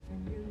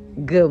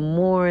Good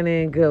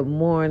morning, good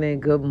morning,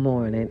 good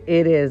morning.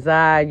 It is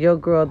I, your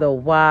girl, the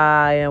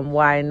why and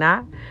why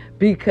not?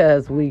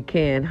 Because we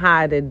can.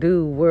 Hi to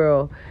do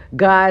world.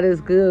 God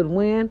is good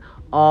when?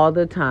 All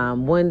the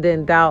time. When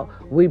in doubt,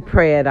 we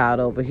pray it out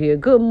over here.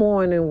 Good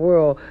morning,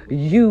 world.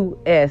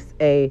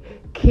 USA.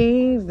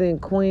 Kings and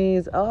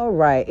queens. All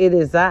right. It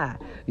is I,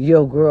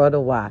 your girl,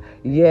 the why.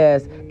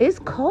 Yes, it's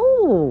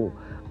cold.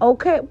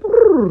 Okay,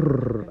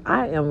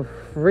 I am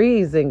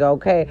freezing,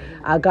 okay?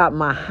 I got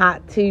my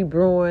hot tea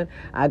brewing.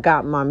 I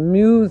got my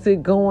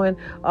music going.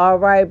 All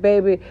right,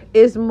 baby.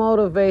 It's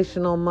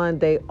Motivational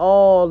Monday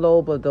all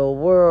over the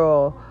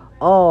world.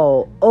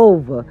 All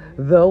over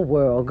the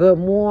world. Good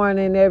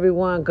morning,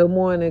 everyone. Good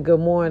morning,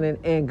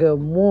 and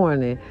good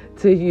morning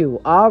to you.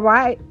 All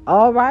right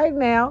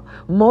now.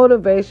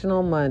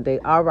 Motivational Monday.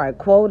 All right,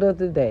 quote of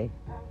the day.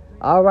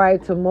 All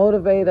right, to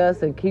motivate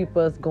us and keep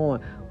us going.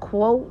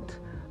 Quote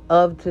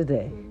of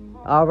today.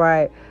 All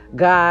right,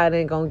 God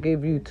ain't gonna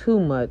give you too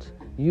much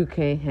you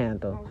can't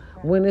handle.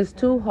 When it's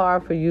too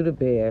hard for you to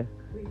bear,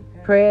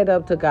 pray it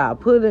up to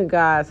God. Put it in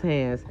God's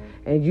hands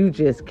and you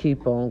just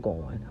keep on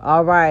going.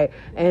 All right,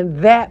 and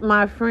that,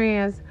 my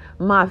friends,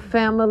 my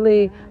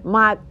family,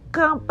 my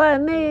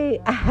company,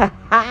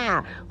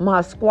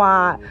 my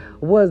squad,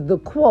 was the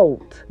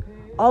quote,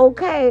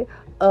 okay,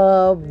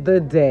 of the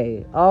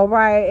day. All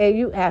right, and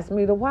you ask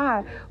me the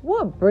why.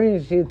 What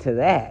brings you to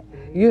that?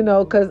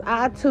 Because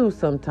I too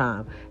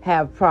sometimes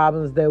have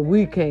problems that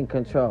we can't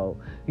control.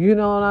 You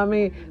know what I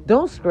mean?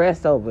 Don't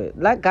stress over it.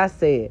 Like I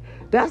said,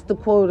 that's the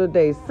quote of the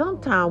day.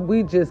 Sometimes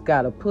we just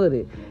got to put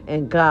it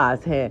in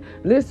God's hand.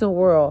 Listen,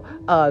 world,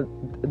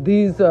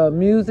 these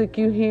music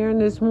you hearing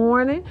this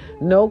morning,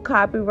 no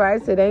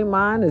copyrights. It ain't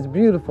mine. It's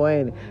beautiful,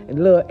 ain't it?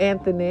 And little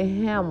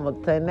Anthony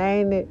Hamilton,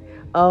 ain't it?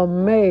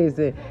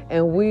 Amazing.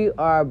 And we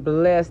are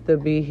blessed to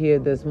be here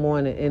this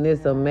morning. And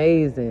it's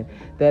amazing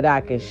that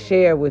I can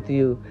share with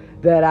you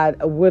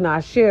when I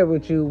share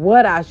with you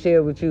what I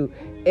share with you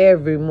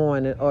every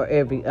morning or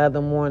every other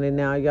morning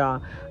now,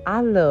 y'all. I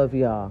love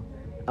y'all.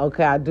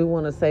 Okay, I do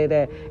want to say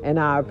that, and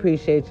I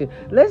appreciate you.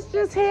 Let's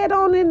just head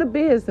on into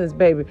business,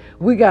 baby.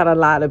 We got a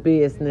lot of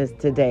business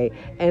today.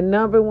 And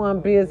number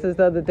one business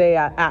of the day,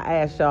 I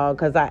asked y'all,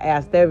 because I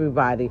asked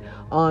everybody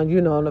on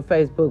the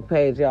Facebook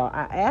page, y'all.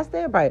 I asked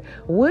everybody,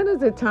 when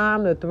is it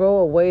time to throw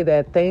away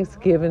that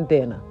Thanksgiving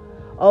dinner?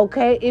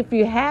 Okay, if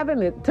you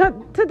haven't,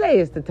 today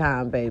is the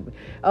time, baby.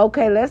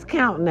 Okay, let's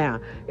count now.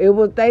 It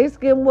was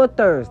Thanksgiving was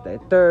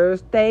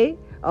Thursday,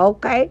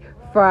 okay,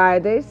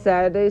 Friday,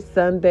 Saturday,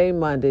 Sunday,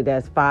 Monday.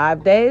 That's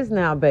 5 days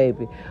now,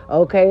 baby.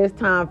 Okay, it's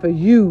time for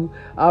you,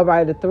 all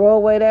right, to throw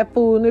away that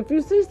food. And if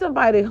you see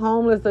somebody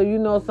homeless or you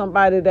know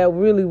somebody that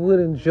really would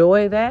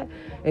enjoy that,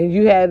 and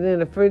you had it in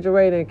the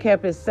refrigerator and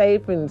kept it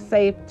safe and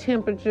safe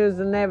temperatures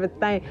and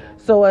everything,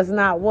 so it's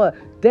not what?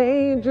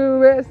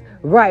 Dangerous.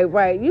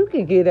 Right. You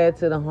can give that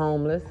to the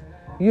homeless.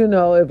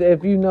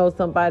 If you know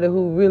somebody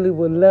who really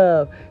would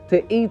love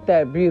to eat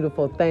that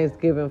beautiful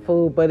Thanksgiving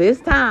food. But it's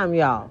time,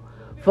 y'all,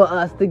 for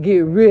us to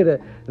get rid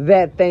of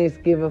that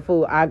Thanksgiving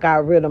food. I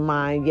got rid of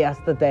mine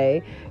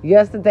yesterday.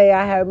 Yesterday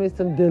I had me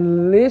some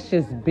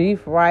delicious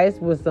beef rice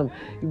with some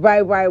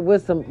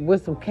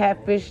with some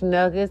catfish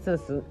nuggets and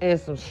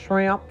some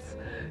shrimps.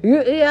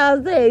 Yeah,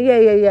 I'm saying,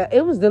 yeah.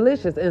 It was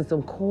delicious, and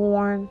some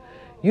corn.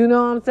 You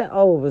know what I'm saying?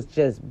 Oh, it was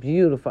just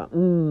beautiful.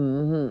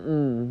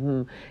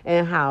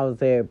 And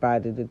how's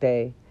everybody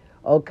today?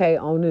 Okay,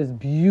 on this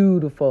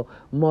beautiful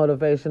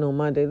Motivational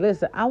Monday.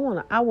 Listen, I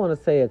wanna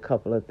say a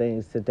couple of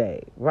things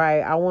today, right?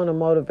 I want to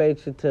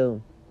motivate you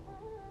to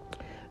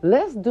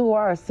let's do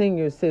our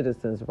senior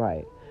citizens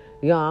right.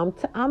 I'm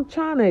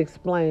trying to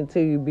explain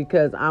to you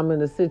because I'm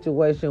in a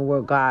situation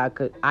where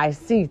I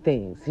see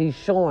things. He's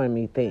showing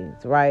me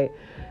things, right?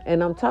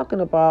 And I'm talking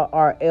about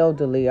our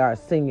elderly, our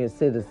senior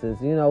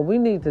citizens. We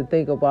need to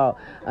think about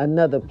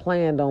another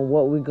plan on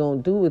what we're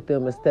going to do with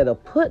them instead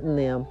of putting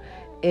them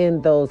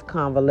in those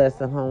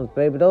convalescent homes,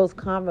 baby. Those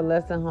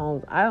convalescent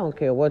homes, I don't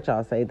care what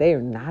y'all say, they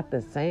are not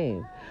the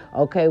same.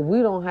 Okay,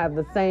 we don't have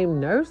the same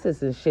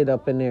nurses and shit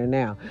up in there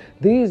now.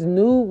 These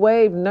new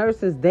wave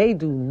nurses, they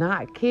do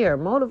not care.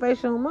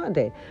 Motivational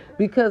Monday,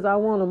 because I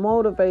want to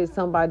motivate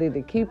somebody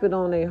to keep it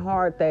on their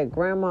heart that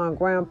grandma and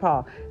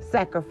grandpa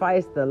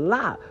sacrificed a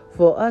lot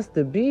for us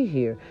to be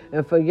here,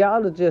 and for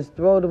y'all to just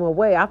throw them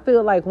away. I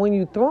feel like when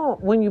you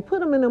put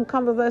them in them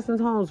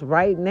convalescent homes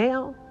right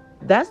now,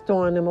 that's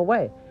throwing them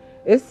away.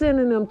 It's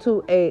sending them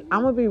to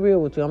I'm going to be real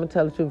with you. I'm going to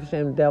tell the truth for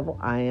shame the devil.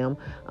 I am.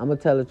 I'm going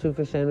to tell the truth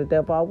for shame the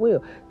devil. I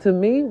will. To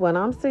me, when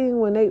I'm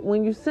seeing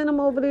when you send them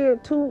over there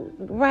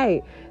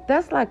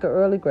that's like an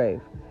early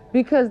grave.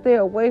 Because they're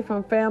away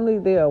from family.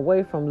 They're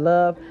away from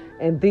love.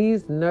 And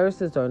these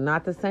nurses are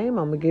not the same.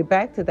 I'm going to get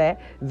back to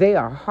that. They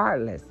are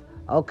heartless.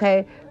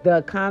 Okay? The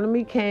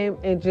economy came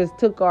and just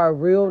took our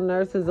real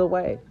nurses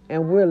away.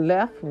 And we're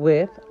left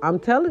with, I'm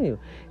telling you,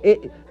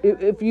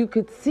 if you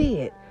could see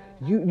it,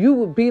 you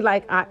would be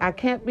like,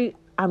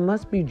 I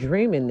must be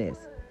dreaming this.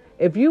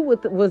 If you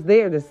was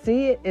there to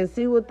see it and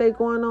see what they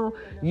going on,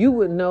 you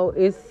would know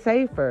it's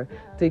safer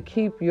to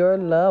keep your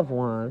loved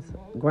ones,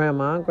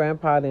 grandma and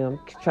grandpa, them,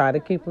 try to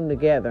keep them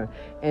together.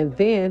 And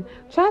then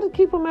try to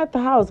keep them at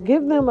the house.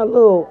 Give them a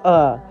little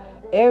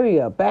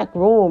area, back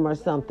room or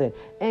something,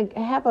 and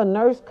have a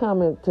nurse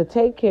coming to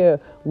take care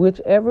of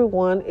whichever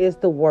one is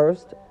the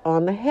worst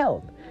on the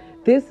health.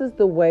 This is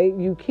the way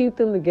you keep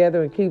them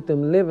together and keep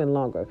them living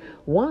longer.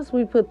 Once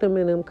we put them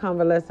in them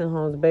convalescent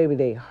homes, baby,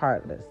 they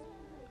heartless.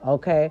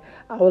 Okay,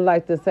 I would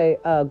like to say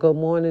good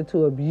morning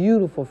to a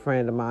beautiful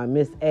friend of mine,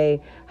 Miss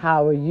A.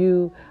 How are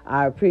you?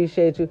 I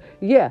appreciate you.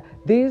 Yeah,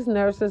 these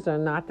nurses are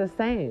not the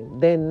same.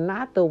 They're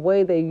not the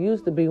way they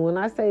used to be. When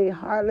I say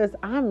heartless,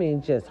 I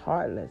mean just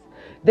heartless.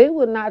 They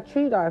would not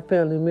treat our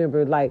family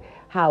member like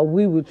how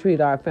we would treat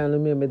our family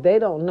member. They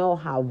don't know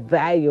how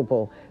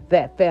valuable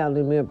that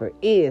family member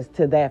is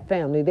to that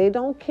family. They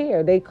don't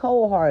care. They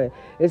cold-hearted,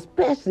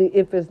 especially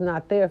if it's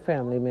not their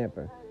family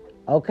member.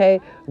 Okay,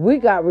 we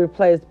got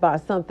replaced by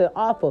something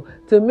awful.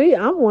 To me,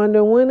 I'm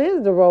wondering when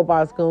is the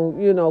robots going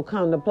to,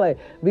 come to play?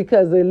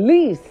 Because at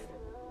least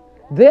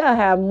they'll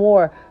have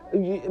more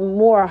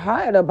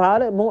heart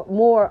about it.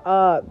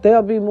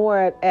 They'll be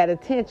more at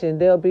attention.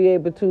 They'll be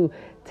able to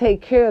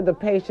take care of the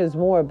patients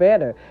more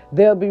better.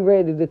 They'll be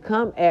ready to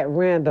come at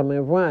random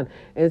and run.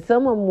 And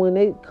some of them, when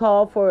they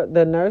call for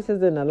the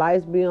nurses and the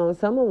lights be on,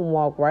 some of them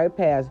walk right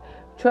past.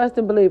 Trust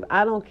and believe,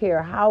 I don't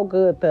care how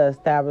good the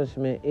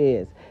establishment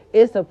is.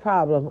 It's a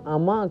problem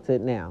amongst it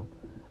now.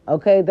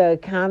 Okay, the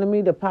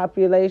economy, the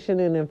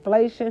population, and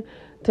inflation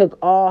took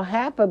all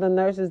half of the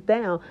nurses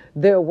down.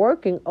 They're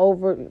working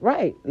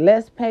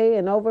less pay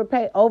and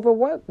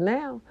overworked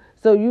now.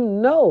 So you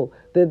know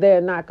that they're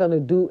not going to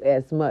do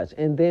as much.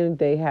 And then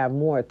they have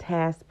more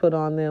tasks put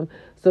on them,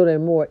 so they're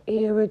more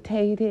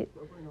irritated.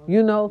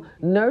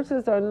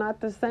 Nurses are not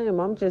the same.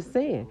 I'm just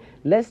saying,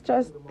 let's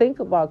just think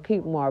about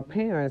keeping our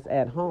parents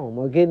at home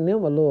or getting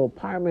them a little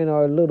apartment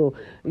or a little,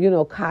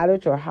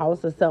 cottage or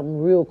house or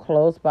something real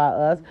close by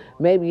us,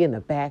 maybe in the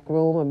back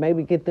room, or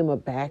maybe get them a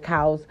back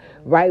house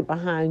right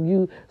behind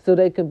you so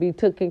they can be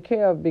taken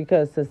care of,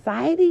 because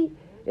society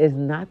is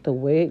not the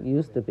way it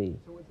used to be.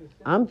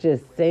 I'm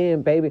just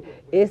saying, baby,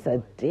 it's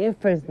a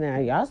difference now.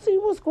 Y'all see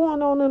what's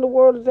going on in the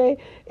world today?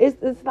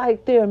 It's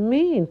like they're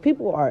mean.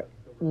 People are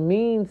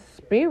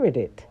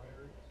mean-spirited.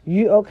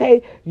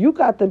 You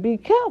got to be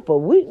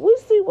careful. We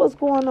see what's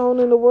going on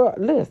in the world.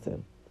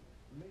 Listen,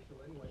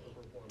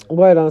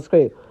 word on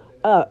screen.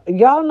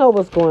 Y'all know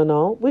what's going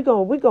on.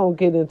 We're gonna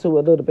get into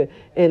a little bit.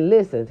 And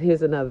listen,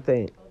 here's another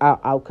thing.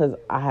 Because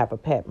I have a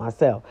pet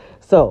myself.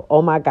 So,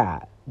 oh my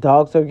God,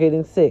 dogs are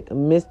getting sick.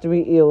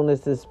 Mystery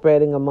illness is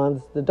spreading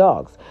amongst the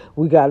dogs.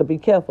 We got to be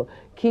careful.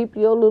 Keep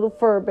your little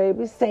fur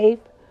baby safe.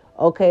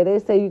 Okay, they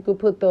say you could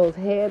put those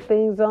head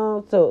things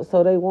on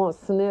so they won't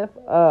sniff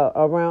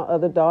around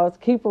other dogs.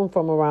 Keep them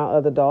from around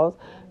other dogs,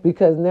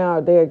 because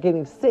now they're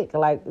getting sick.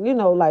 Like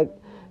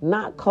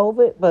not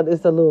COVID, but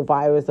it's a little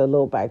virus, a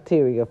little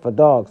bacteria for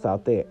dogs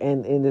out there.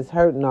 And it's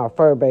hurting our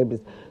fur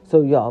babies.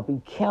 So y'all be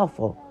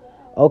careful,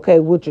 okay,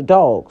 with your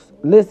dogs.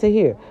 Listen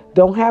here.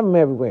 Don't have them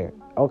everywhere,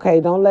 okay?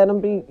 Don't let them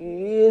be,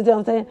 you know what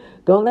I'm saying?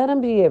 Don't let them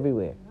be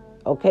everywhere,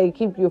 okay?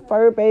 Keep your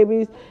fur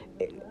babies.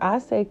 I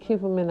say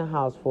keep them in the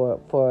house for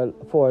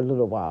a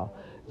little while,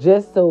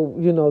 just so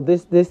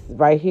this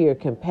right here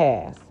can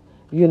pass.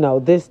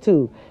 This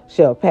too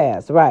shall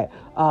pass. Right?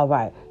 All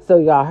right. So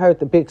y'all heard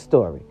the big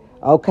story,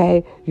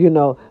 okay?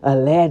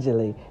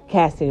 Allegedly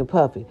Cassie and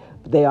Puffy,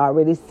 they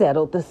already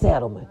settled the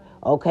settlement,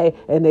 okay?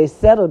 And they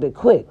settled it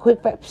quick,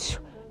 fast,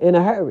 in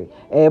a hurry.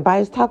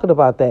 Everybody's talking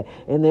about that,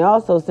 and they're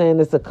also saying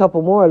there's a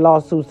couple more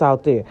lawsuits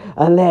out there,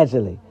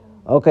 allegedly.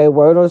 Okay,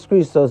 word on the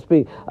street, so to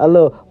speak. A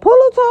little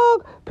pillow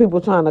talk,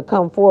 people trying to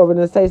come forward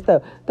and say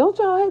stuff. Don't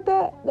y'all hate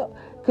that?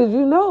 Because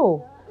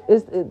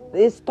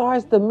it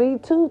starts the Me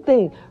Too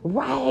thing.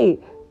 Right.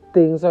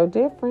 Things are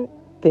different.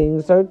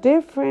 Listen,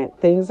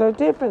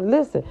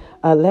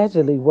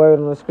 allegedly, word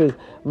on the street.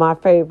 My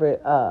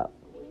favorite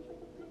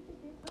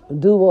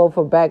duo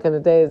from back in the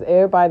days,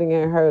 everybody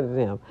ain't heard of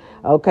them.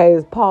 Okay,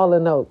 it's Paul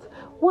and Oates.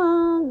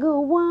 One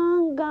good,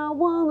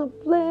 wanna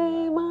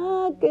play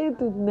my game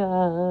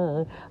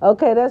tonight.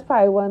 Okay, that's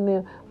probably one of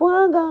them.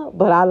 One go,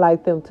 but I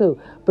like them too.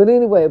 But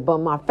anyway,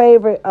 my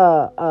favorite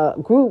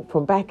group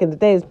from back in the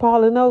days,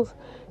 Paul and Oates,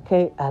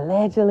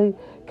 allegedly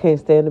can't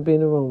stand to be in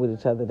the room with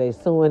each other. They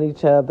suing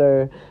each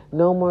other.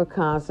 No more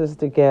concerts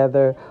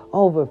together.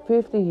 Over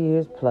 50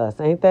 years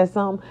plus. Ain't that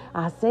something?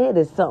 I said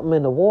it's something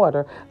in the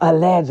water.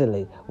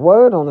 Allegedly.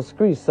 Word on the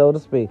street, so to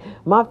speak.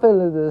 My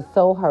feelings is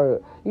so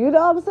hurt. You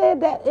know what I'm saying?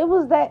 That it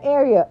was that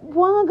area.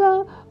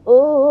 Wanga,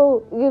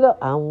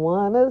 I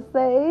wanna say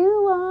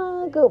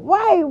wanga.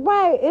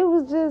 Right. It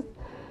was just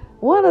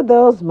one of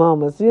those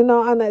moments, and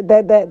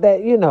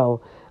that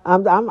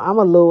I'm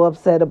a little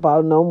upset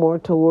about no more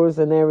tours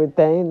and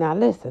everything. Now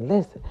listen.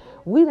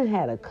 We done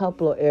had a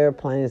couple of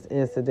airplanes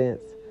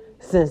incidents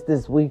since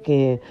this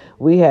weekend.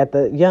 We had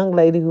the young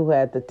lady who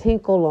had the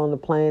tinkle on the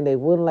plane. They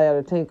wouldn't let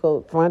her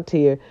tinkle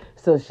Frontier,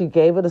 so she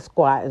gave it a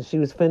squat, and she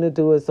was finna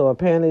do it, so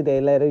apparently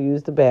they let her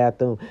use the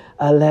bathroom,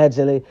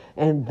 allegedly.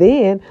 And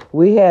then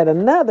we had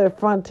another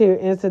Frontier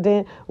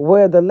incident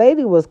where the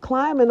lady was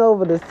climbing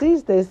over the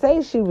seats. They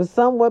say she was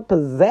somewhat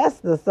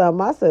possessed or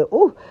something. I said,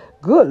 ooh,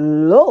 good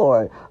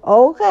Lord.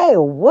 Okay,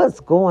 what's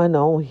going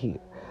on here?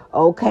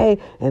 Okay,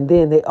 and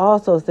then they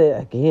also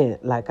said, again,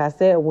 like I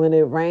said, when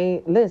it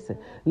rains, listen,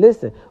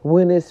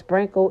 when it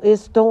sprinkles, it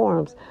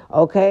storms.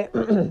 Okay.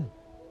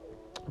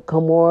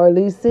 Kamora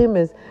Lee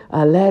Simmons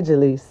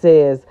allegedly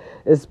says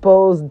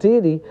exposed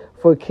Diddy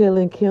for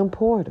killing Kim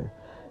Porter.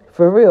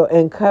 For real.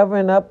 And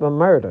covering up a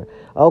murder.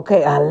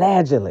 Okay,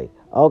 allegedly.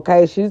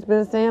 Okay, she's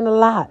been saying a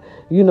lot,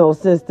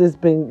 since this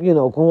been,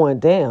 going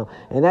down.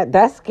 And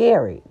that's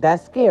scary.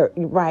 That's scary.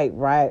 Right,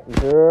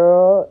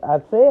 girl. I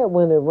said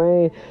when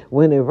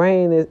it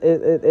rains,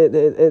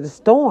 it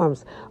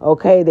storms.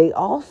 Okay, they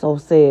also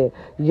said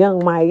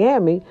Young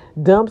Miami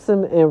dumps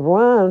him and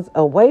runs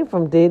away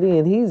from Diddy,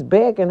 and he's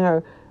begging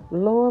her.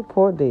 Lord,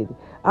 poor Diddy.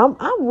 I'm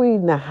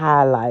reading the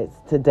highlights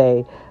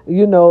today,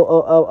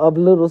 of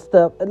little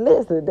stuff.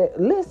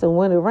 Listen,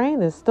 when it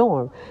rains and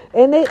storms.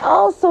 And they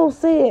also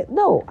said,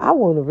 no, I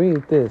want to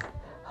read this.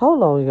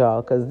 Hold on,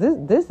 y'all, because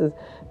this is,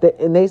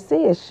 and they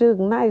said Suge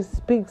Knight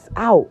speaks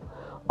out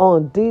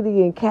on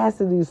Diddy and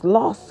Cassidy's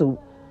lawsuit.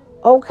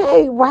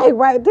 Okay,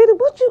 right. Diddy,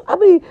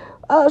 Suge,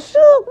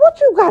 what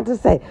you got to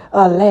say?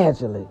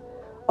 Allegedly.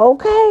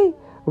 Okay?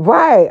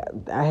 Right.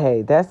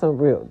 Hey, that's some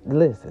real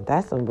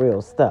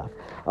stuff.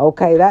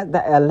 Okay, that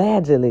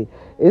allegedly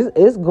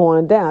is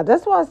going down.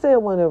 That's why I said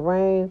when it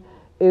rains,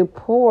 it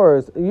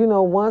pours.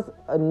 Once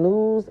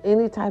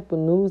any type of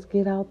news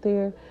get out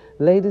there,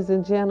 ladies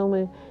and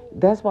gentlemen,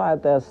 that's why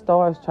the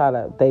stars try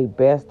they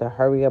best to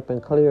hurry up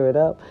and clear it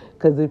up.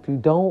 Because if you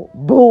don't,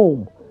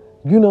 boom.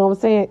 You know what I'm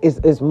saying?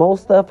 It's more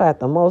stuff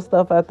after more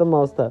stuff after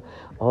more stuff.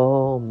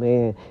 Oh,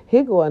 man.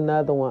 Here go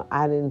another one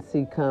I didn't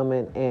see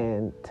coming.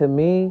 And to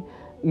me,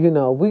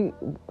 all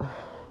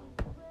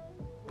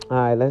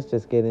right, let's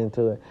just get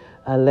into it.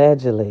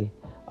 Allegedly,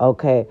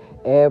 okay,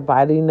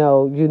 everybody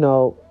know,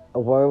 a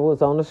word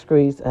was on the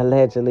streets,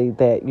 allegedly,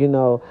 that,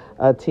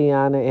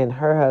 Tiana and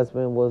her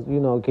husband was,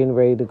 getting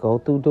ready to go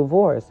through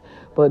divorce.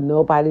 But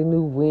nobody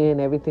knew when.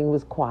 Everything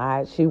was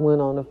quiet. She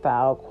went on the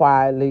file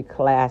quietly,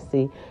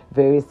 classy,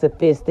 very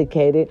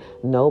sophisticated.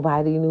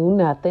 Nobody knew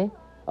nothing.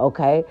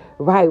 Okay,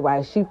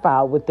 right. She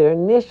filed with their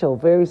initial.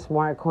 Very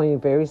smart queen,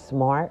 very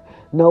smart.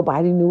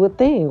 Nobody knew a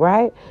thing,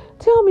 right?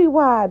 Tell me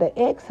why the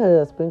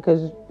ex-husband,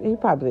 because he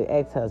probably the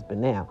ex-husband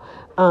now.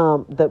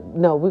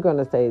 We're going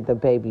to say the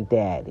baby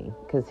daddy,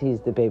 because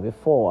he's the baby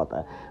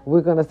father.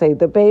 We're going to say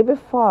the baby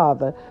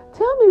father.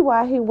 Tell me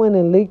why he went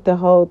and leaked the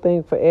whole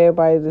thing for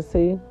everybody to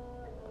see.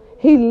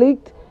 He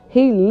leaked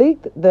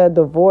the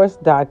divorce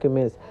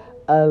documents,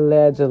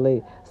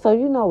 allegedly. So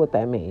you know what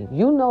that means.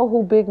 You know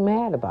who big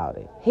mad about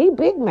it. He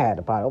big mad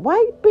about it. Why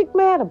you big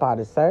mad about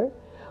it, sir?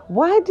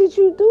 Why did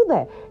you do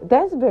that?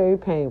 That's very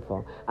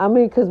painful.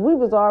 Because we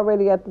was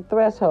already at the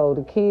threshold.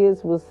 The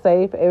kids was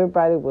safe.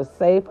 Everybody was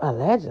safe.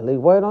 Allegedly,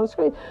 word on the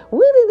street.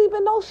 We didn't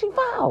even know she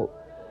filed.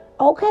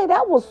 Okay,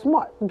 that was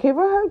smart. Give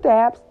her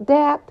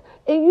dapped,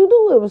 and you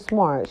knew it was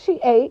smart. She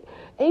ate,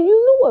 and you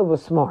knew it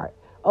was smart.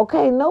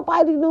 Okay,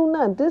 nobody knew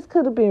nothing. This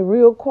could have been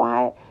real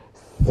quiet,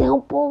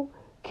 simple.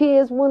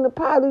 Kids wouldn't have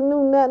probably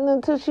knew nothing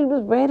until she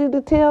was ready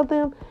to tell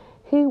them.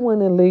 He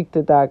went and leaked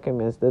the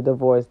documents, the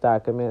divorce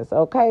documents.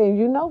 Okay, and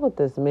you know what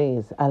this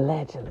means,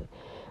 allegedly.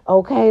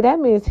 Okay, that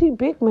means he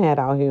big mad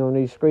out here on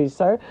these streets,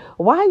 sir.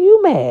 Why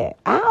you mad?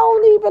 I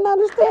don't even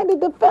understand it.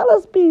 The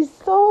fellas be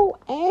so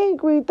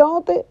angry,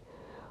 don't they?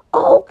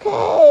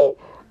 Okay.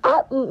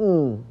 I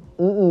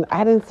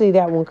didn't see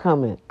that one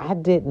coming. I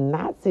did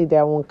not see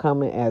that one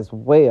coming as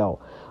well.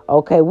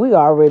 Okay, we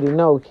already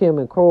know Kim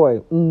and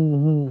Croy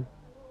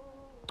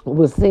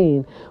was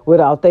seen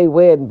without their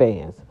wedding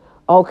bands.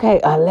 Okay,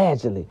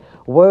 allegedly.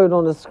 Word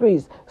on the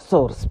streets,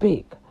 so to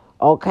speak.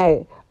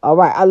 Okay, all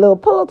right, a little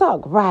pillow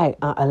talk. Right,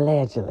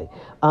 allegedly.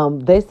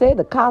 They said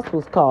the cops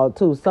was called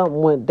too.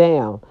 Something went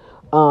down.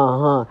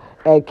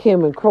 At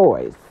Kim and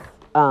Croy's.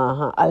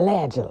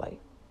 Allegedly.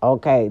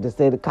 Okay, they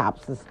said the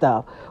cops and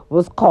stuff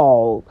was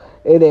called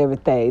and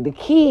everything. The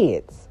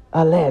kids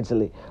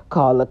allegedly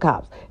called the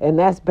cops, and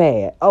that's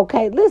bad.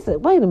 Okay,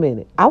 listen, wait a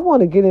minute. I want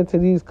to get into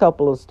these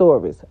couple of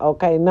stories.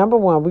 Okay, number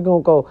one, we're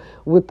gonna go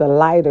with the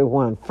lighter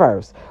one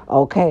first.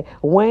 Okay,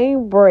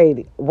 Wayne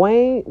Brady.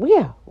 Okay,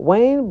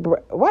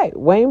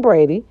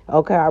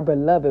 our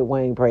beloved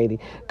Wayne Brady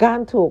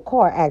got into a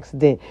car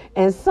accident,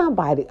 and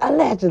somebody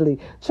allegedly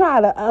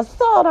tried to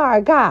assault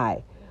our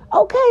guy.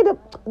 Okay,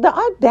 the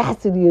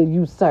audacity of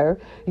you, sir.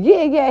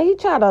 Yeah, he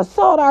tried to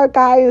assault our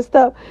guy and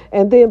stuff.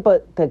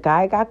 But the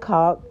guy got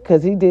caught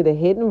because he did a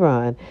hit and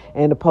run,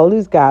 and the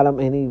police got him,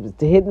 and he was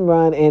the hit and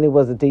run, and it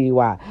was a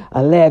DUI,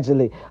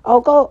 allegedly.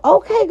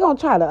 Gonna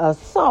try to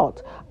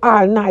assault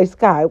our nice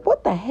guy.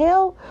 What the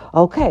hell?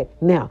 Okay,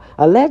 now,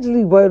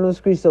 allegedly, word on the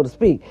street, so to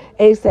speak,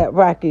 ASAP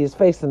Rocky is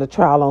facing a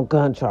trial on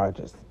gun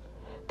charges.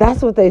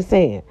 That's what they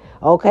saying.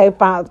 Okay,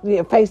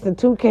 facing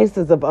 2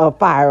 cases of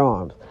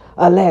firearms.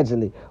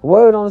 Allegedly.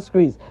 Word on the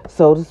streets,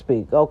 so to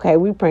speak. Okay,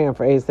 we praying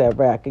for ASAP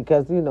Rocky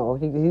because,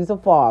 he's a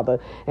father.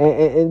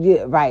 And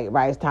yeah, right,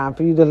 it's time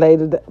for you to lay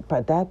the...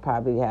 But that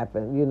probably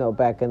happened,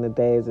 back in the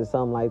days or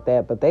something like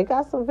that. But they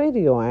got some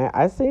video.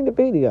 I seen the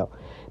video.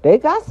 They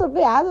got some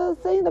video. I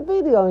just seen the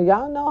video. And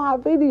y'all know how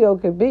video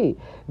could be.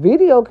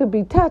 Video could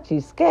be touchy,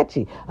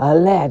 sketchy,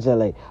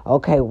 allegedly.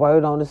 Okay,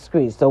 word on the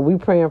street. So we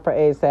praying for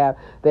ASAP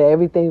that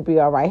everything be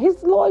all right.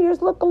 His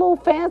lawyers look a little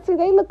fancy.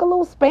 They look a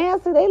little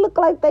spancy. They look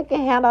like they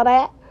can handle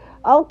that.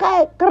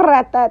 Okay,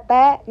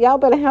 that. Y'all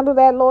better handle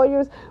that,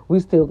 lawyers. We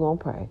still gonna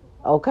pray.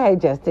 Okay,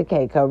 just in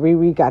case. Because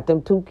Riri got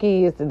them 2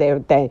 kids and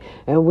everything.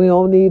 And we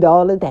don't need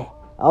all of that.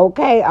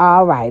 Okay,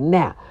 all right.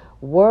 Now,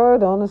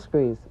 word on the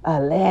streets,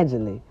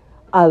 allegedly.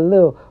 A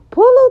little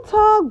pillow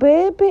talk,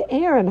 baby.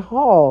 Aaron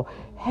Hall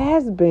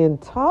has been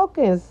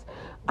talking.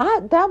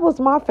 That was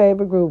my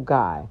favorite group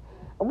guy.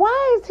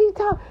 Why is he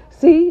talking?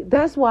 See,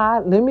 that's why.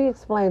 Let me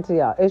explain to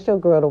y'all. It's your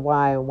girl, the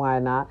why and why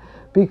not.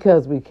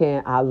 Because we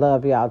can. I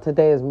love y'all.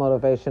 Today is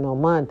Motivational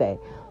Monday.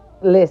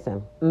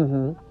 Listen,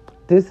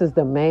 this is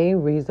the main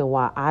reason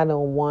why I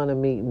don't want to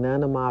meet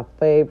none of my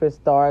favorite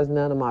stars,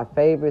 none of my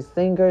favorite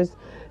singers,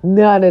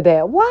 none of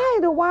that.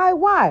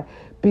 Why?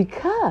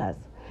 Because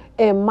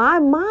in my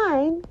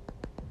mind,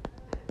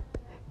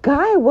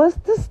 Guy was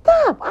the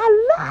stuff.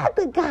 I love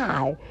the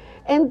guy.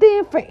 And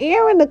then for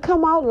Aaron to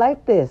come out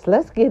like this,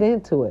 let's get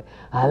into it.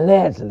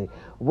 Allegedly,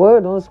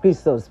 word on the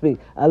streets, so to speak,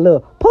 a little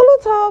pillow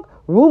talk,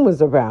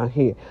 rumors around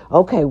here.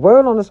 Okay,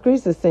 word on the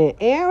streets is saying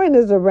Aaron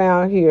is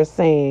around here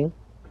saying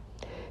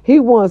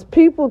he wants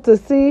people to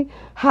see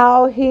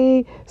how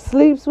he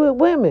sleeps with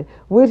women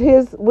with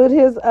his what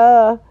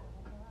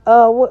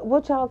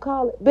y'all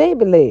call it,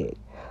 baby leg.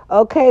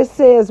 Okay, it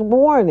says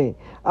warning.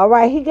 All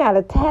right, he got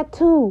a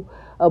tattoo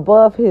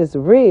above his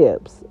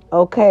ribs.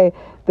 Okay,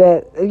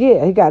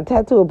 he got a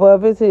tattoo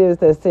above his ears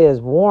that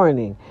says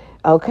warning.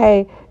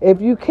 Okay,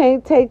 if you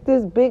can't take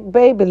this big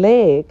baby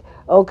leg,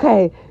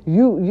 okay,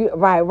 you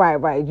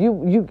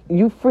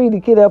free to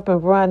get up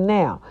and run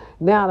now.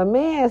 Now the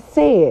man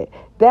said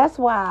that's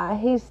why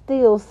he's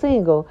still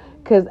single,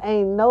 because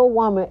ain't no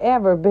woman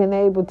ever been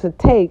able to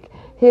take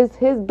his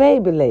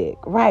baby leg.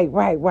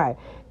 Right.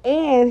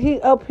 And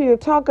he up here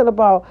talking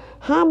about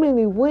how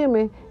many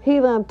women he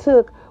done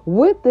took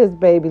with this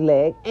baby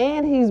leg.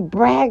 And he's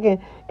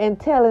bragging and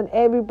telling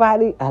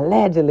everybody,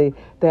 allegedly,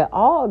 that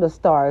all the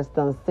stars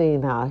done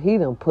seen how he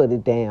done put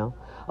it down.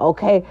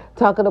 Okay,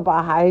 talking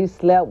about how he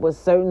slept with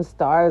certain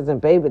stars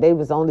and baby, they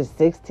was only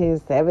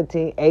 16,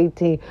 17,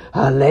 18,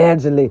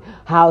 allegedly.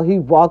 How he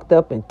walked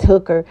up and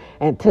took her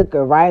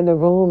right in the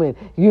room and,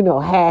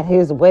 had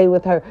his way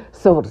with her,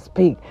 so to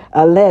speak.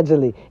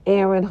 Allegedly,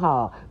 Aaron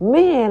Hall.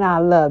 Man, I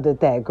loved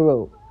that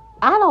group.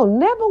 I don't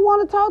never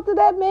want to talk to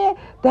that man.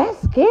 That's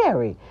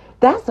scary.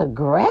 That's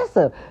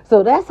aggressive.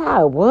 So that's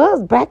how it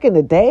was back in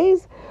the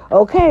days.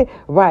 Okay,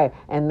 right.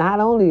 And not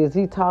only is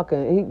he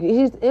talking,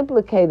 he's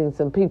implicating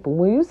some people.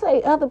 When you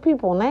say other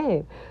people's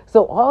names,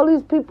 so all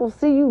these people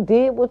see you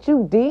did what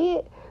you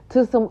did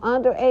to some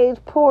underage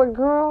poor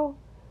girl.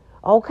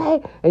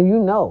 Okay,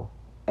 and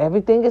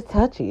everything is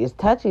touchy. It's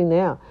touchy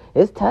now.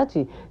 It's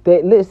touchy.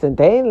 They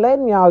ain't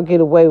letting y'all get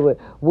away with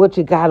what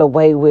you got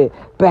away with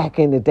back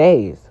in the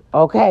days.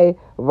 Okay,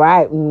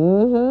 right.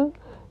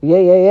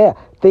 Yeah.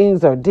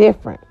 Things are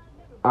different.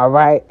 All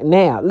right.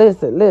 Now,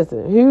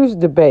 listen. Huge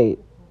debate.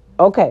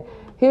 Okay,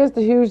 here's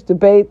the huge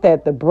debate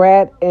that the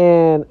Brat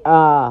and,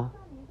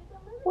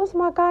 what's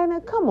my guy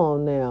name? Come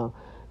on now.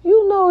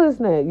 You know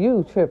his name.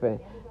 You tripping.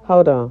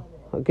 Hold on.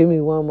 Give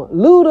me one more.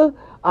 Luda.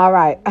 All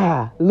right.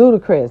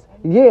 Ludacris.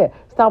 Yeah.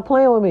 Stop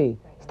playing with me.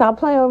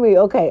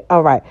 Okay.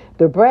 All right.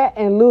 The Brat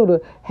and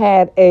Luda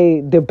had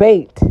a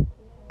debate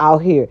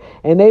out here.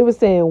 And they were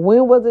saying,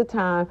 when was it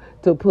time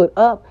to put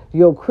up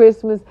your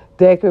Christmas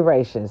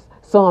decorations?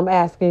 So I'm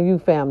asking you,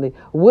 family,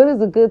 when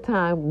is a good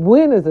time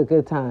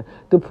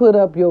to put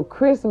up your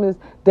Christmas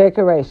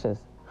decorations?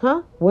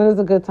 When is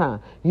a good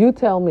time? You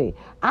tell me.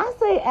 I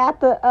say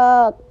after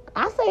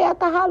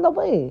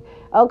Halloween.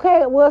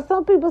 Okay, well,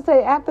 some people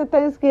say after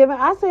Thanksgiving.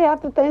 I say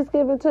after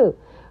Thanksgiving too.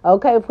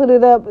 Okay, put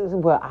it up.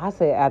 Well, I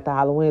say after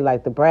Halloween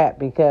like the Brat,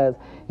 because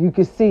you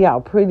can see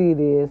how pretty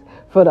it is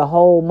for the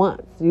whole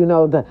month.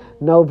 The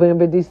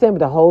November, December,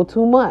 the whole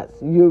 2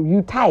 months.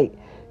 You tight.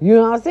 You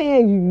know what I'm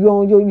saying? You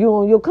on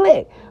your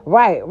click.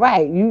 Right.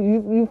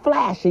 You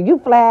flashy.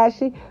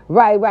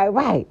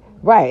 Right.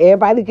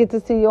 Everybody get to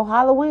see your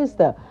Halloween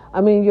stuff.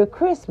 I mean, your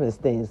Christmas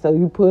things. So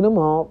you put them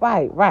on.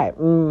 Right.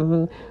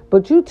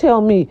 But you tell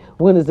me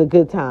when is a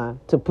good time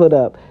to put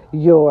up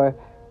your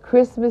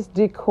Christmas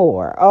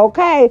decor.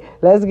 Okay,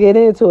 let's get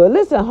into it.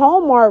 Listen,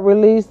 Hallmark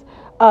released,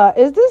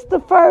 is this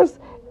the first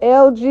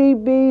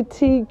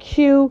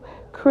LGBTQ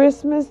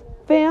Christmas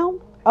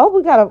film?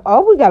 we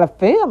got a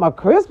film, a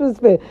Christmas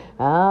film.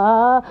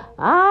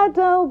 I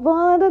don't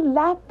want a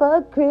lot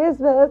for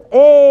Christmas.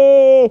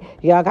 Hey,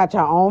 y'all got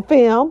your own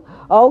film.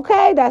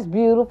 Okay, that's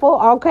beautiful.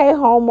 Okay,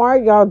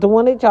 Hallmark, y'all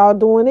doing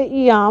it.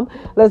 Yum.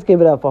 Let's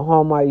give it up for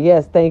Hallmark.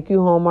 Yes, thank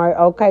you, Hallmark.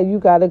 Okay, you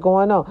got it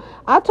going on.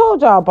 I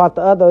told y'all about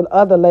the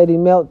other lady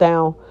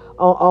meltdown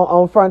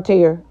on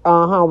Frontier.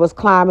 Was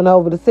climbing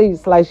over the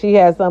seats like she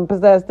had something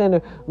possessed in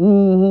her.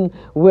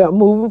 We're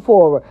moving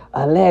forward.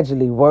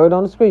 Allegedly, word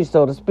on the street,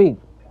 so to speak.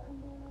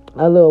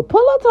 A little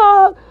pillow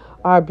talk.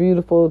 Our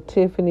beautiful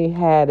Tiffany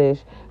Haddish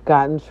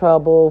got in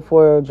trouble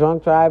for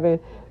drunk driving.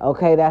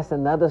 Okay, that's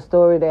another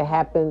story that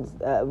happened.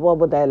 What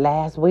was that,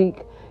 last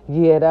week?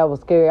 Yeah, that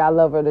was scary. I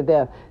love her to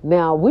death.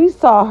 Now, we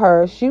saw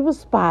her. She was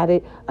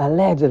spotted,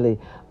 allegedly,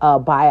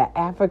 by an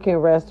African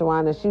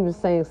restaurant, and she was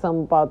saying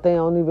something about they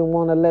don't even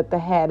want to let the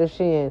Haddish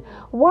in.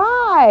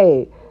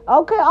 Why?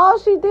 Okay, all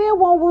she did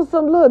was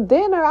some little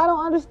dinner. I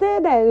don't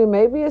understand that.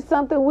 Maybe it's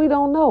something we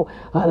don't know.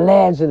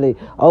 Allegedly.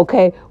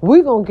 Okay,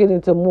 we're going to get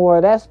into more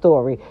of that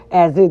story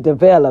as it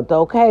developed.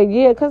 Okay,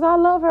 yeah, because I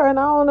love her and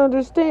I don't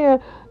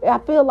understand. I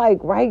feel like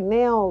right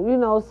now,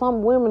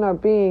 some women are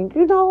being,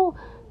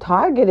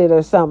 targeted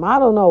or something. I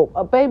don't know.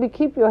 Baby,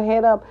 keep your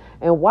head up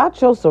and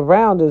watch your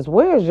surroundings.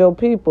 Where's your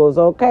peoples?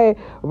 Okay,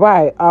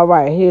 right. All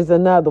right, here's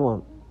another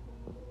one.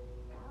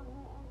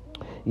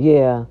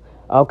 Yeah.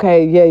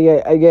 Okay,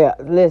 yeah.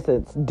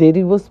 Listen,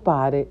 Diddy was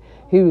spotted.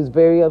 He was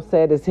very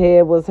upset. His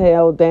head was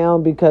held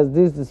down because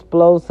these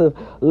explosive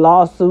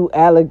lawsuit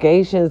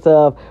allegations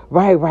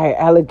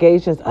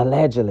allegations,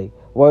 allegedly,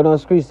 word on the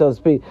street, so to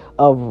speak,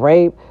 of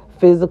rape,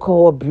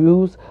 physical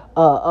abuse,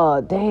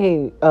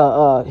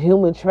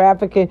 human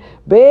trafficking.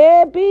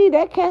 Baby,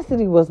 that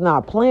Cassidy was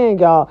not playing,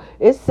 y'all.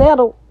 It's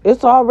settled.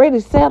 It's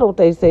already settled,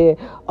 they said.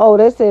 Oh,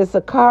 they said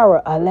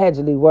Sakara,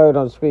 allegedly, word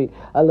on the street,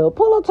 a little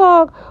pillow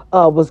talk,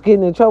 was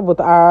getting in trouble with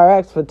the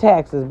IRS for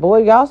taxes.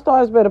 Boy, y'all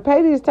stars better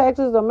pay these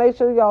taxes or make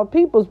sure y'all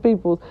peoples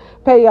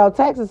pay y'all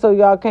taxes so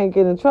y'all can't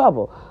get in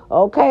trouble.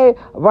 Okay,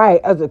 right.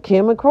 As a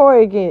Kim and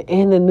Croy again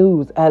in the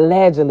news,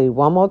 allegedly,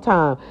 one more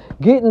time,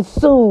 getting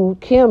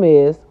sued. Kim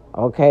is,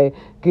 okay,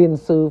 getting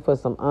sued for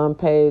some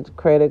unpaid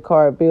credit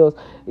card bills.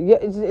 Yeah,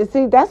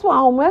 see, that's why I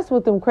don't mess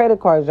with them credit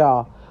cards,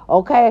 y'all.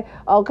 Okay,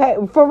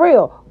 for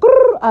real.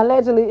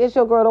 Allegedly, it's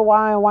your girl, the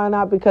why and why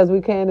not, because we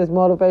can. It's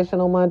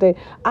Motivational Monday.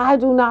 I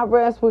do not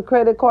rest with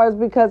credit cards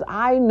because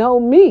I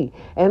know me,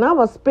 and I'm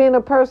a spender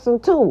person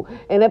too.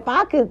 And if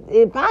I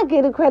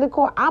get a credit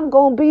card, I'm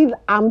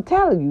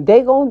telling you,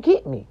 they gonna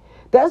get me.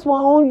 That's why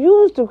I don't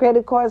use the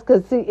credit cards,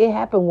 because, see, it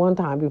happened one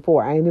time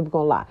before. I ain't even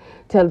going to lie.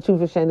 Tell the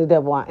truth, shame the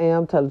devil I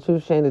am. Tell the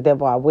truth, shame the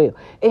devil I will.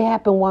 It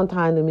happened one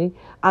time to me.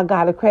 I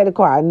got a credit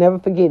card. I never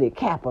forget it.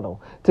 Capital,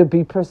 to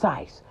be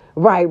precise.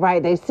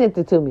 Right. They sent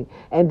it to me.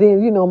 And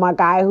then, my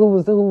guy who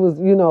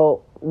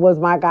was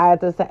my guy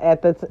at the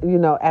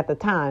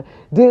time,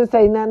 didn't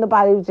say nothing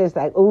about it. He was just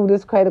like, ooh,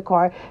 this credit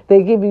card,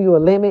 they giving you a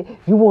limit.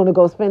 You want to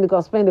go spend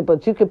it,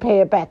 but you can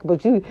pay it back,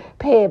 but you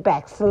pay it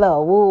back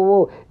slow.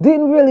 Woo.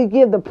 Didn't really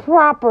give the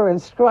proper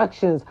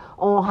instructions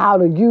on how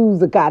to use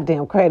the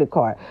goddamn credit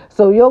card.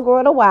 So your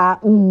girl, the why,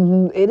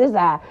 it is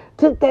I,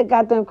 took that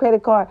goddamn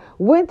credit card,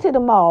 went to the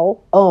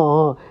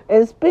mall,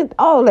 and spent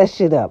all that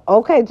shit up.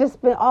 Okay, just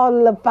spent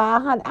all of the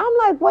 $500. I'm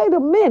like, wait a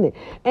minute,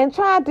 and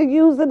tried to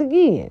use it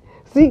again.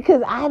 See,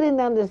 because I didn't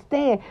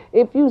understand.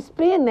 If you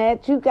spend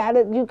that, you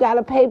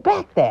gotta pay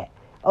back that.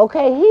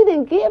 Okay, he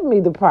didn't give me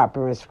the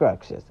proper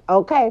instructions.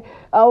 Okay,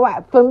 all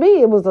right. For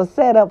me, it was a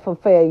setup for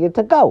failure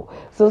to go.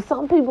 So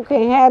some people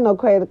can't have no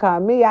credit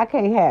card. Me, I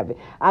can't have it.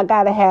 I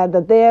gotta have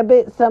the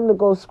debit, something to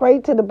go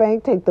straight to the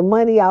bank, take the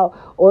money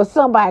out, or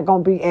somebody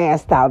gonna be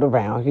asked out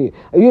around here.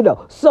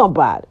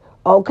 Somebody.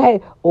 Okay.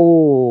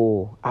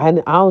 Oh, I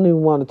don't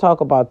even want to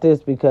talk about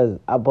this because,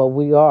 but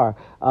we are.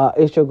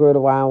 It's your girl, the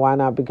why and why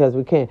not, because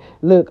we can.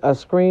 Look, a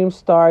Scream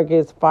star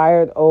gets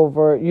fired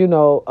over,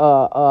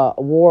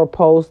 war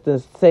posts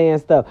and saying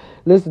stuff.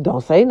 Listen,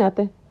 don't say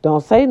nothing.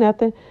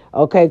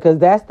 Okay, because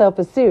that stuff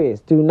is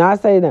serious. Do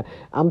not say that.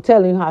 I'm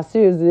telling you how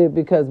serious it is,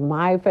 because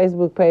my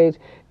Facebook page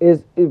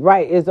is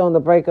on the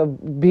break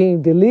of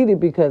being deleted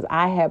because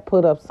I had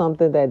put up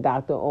something that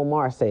Dr.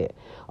 Omar said.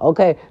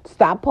 Okay,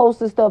 stop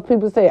posting stuff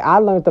people say. I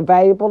learned a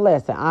valuable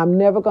lesson. I'm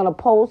never going to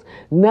post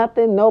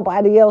nothing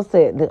nobody else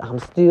said. I'm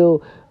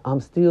still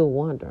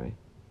wondering.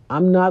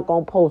 I'm not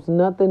going to post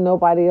nothing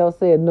nobody else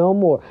said no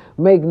more.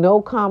 Make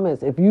no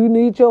comments. If you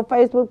need your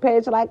Facebook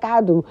page like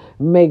I do,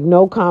 make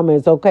no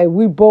comments, okay?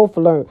 We both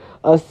learned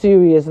a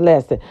serious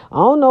lesson. I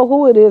don't know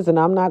who it is, and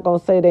I'm not going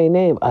to say their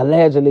name,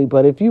 allegedly,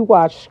 but if you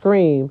watch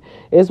Scream,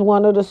 it's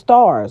one of the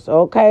stars,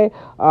 okay?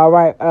 All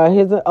right,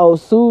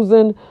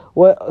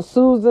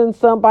 Susan,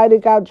 somebody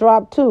got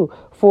dropped too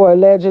for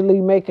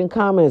allegedly making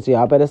comments.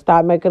 Y'all better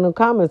stop making them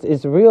comments.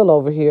 It's real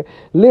over here.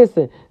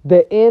 Listen,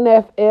 the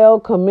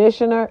NFL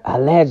commissioner,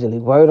 allegedly,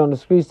 word on the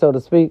street, so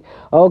to speak,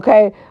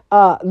 okay,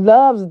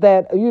 loves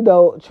that,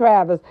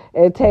 Travis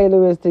and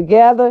Taylor is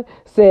together,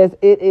 says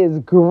it is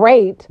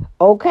great,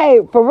 okay,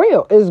 for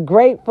real, it's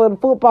great for the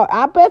football.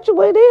 I bet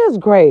you it is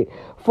great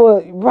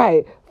for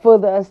for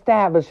the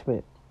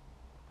establishment.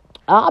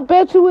 I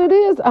bet you it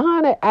is,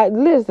 honey.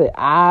 Listen,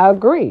 I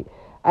agree.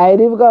 I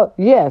ain't even go.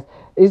 Yes,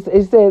 it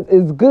says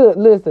it's good.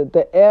 Listen,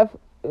 the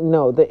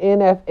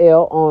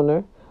NFL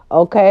owner.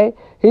 Okay,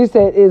 he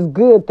said it's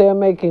good. They're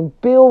making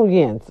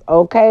billions.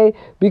 Okay,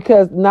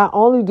 because not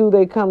only do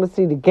they come to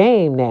see the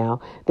game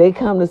now, they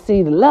come to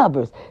see the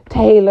lovers,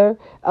 Taylor,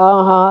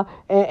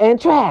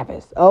 and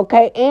Travis.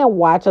 Okay, and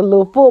watch a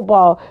little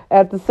football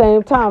at the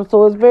same time.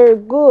 So it's very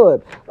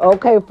good.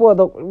 Okay, for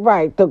the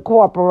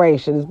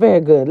corporation. It's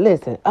very good.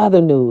 Listen, other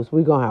news.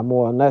 We're gonna have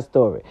more on that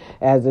story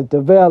as it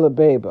develops,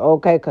 baby.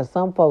 Okay, because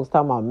some folks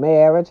talking about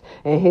marriage,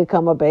 and here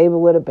come a baby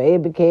with a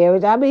baby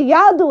carriage. I mean,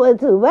 y'all doing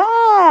too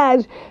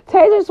much.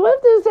 Taylor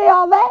Swift didn't say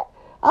all that.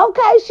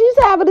 Okay, she's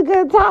having a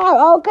good time.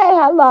 Okay,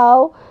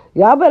 hello.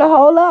 Y'all better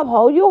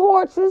hold your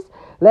horses.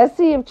 Let's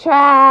see if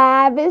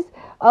Travis,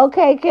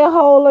 can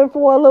hold her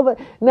for a little bit.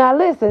 Now,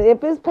 listen,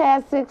 if it's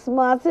past 6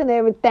 months and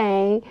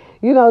everything,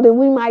 then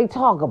we might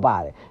talk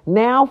about it.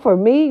 Now, for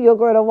me, you're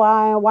going to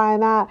why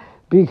not?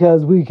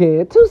 Because we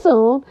can't. Too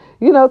soon.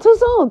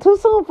 Too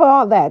soon for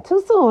all that.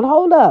 Too soon.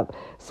 Hold up.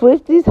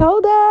 Swifties,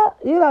 hold up.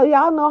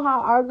 Y'all know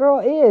how our girl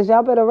is.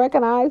 Y'all better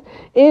recognize.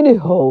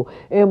 Anyhow,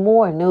 in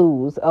more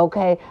news,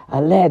 okay,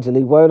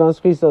 allegedly, word on the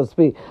street, so to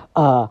speak,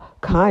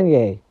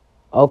 Kanye,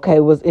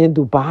 was in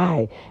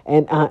Dubai.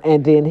 And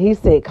then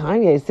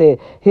Kanye said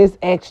his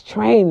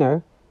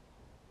ex-trainer,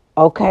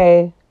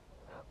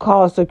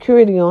 called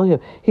security on him.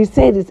 He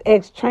said his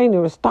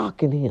ex-trainer is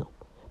stalking him.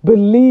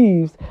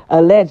 Believes,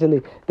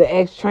 allegedly, the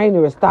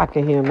ex-trainer is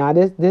stalking him. Now,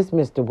 this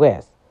Mr.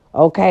 West.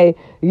 Okay?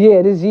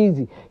 Yeah, this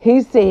Yeezy.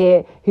 He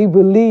said he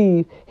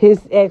believed his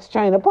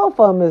ex-trainer, both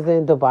of them is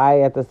in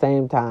Dubai at the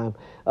same time.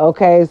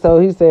 Okay? So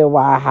he said,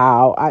 why,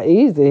 how?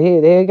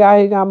 Easy. He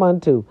got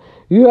money too.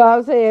 You know what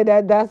I'm saying?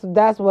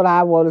 That's what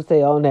I want to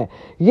say on that.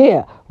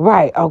 Yeah,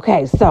 right.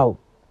 Okay, so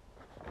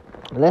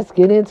let's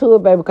get into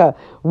it, baby, because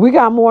we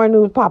got more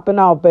news popping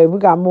off, baby. We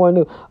got more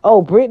news.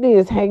 Oh, Brittany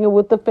is hanging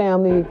with the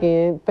family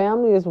again.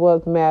 Family is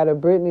what's matter.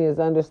 Brittany is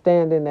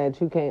understanding that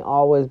you can't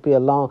always be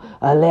alone,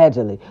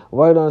 allegedly.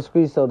 Word on the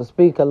street, so to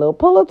speak. A little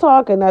pillow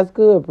talk, and that's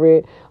good,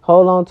 Britt.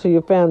 Hold on to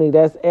your family.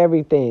 That's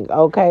everything,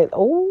 okay?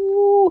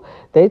 Ooh,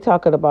 they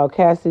talking about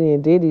Cassidy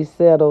and Diddy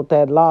settled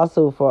that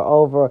lawsuit for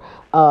over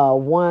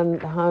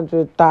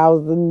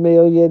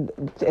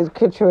 $100,000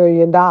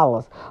 quadrillion.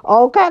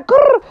 Okay,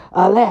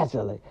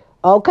 allegedly.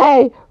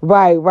 Okay,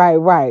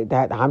 right.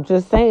 That I'm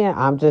just saying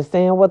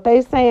what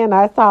they saying.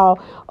 I saw.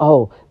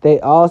 Oh, they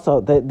also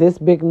this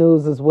big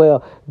news as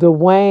well.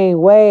 Dwayne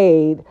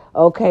Wade,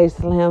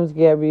 slams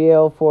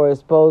Gabrielle for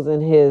exposing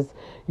his,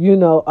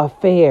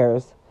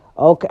 affairs.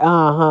 Okay,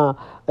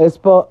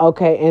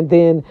 and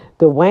then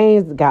the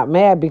Waynes got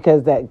mad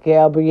because that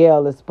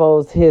Gabrielle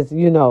exposed his,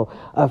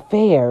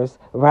 affairs,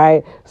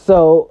 right?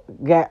 So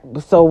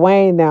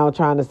Wayne now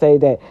trying to say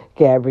that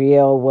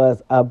Gabrielle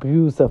was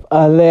abusive,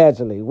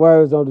 allegedly.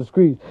 Words on the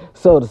street,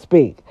 so to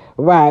speak.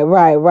 Right.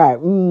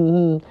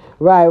 Mm-hmm.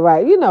 Right.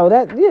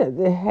 That.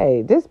 Yeah.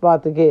 Hey, this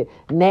about to get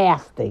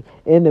nasty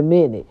in a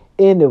minute.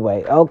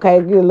 Anyway, get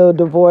a little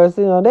divorce.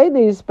 They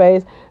need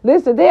space.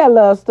 Listen, their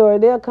love story.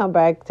 They'll come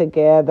back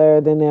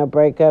together, then they'll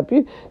break up.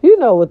 You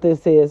know what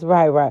this is,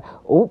 right?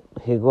 Oop,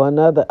 here go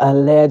another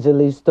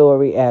allegedly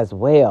story as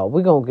well.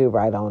 We're gonna get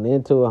right on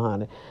into it,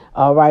 honey.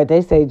 All right,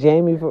 they say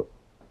Jamie.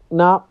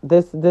 No,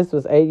 this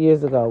was 8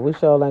 years ago. We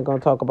sure ain't gonna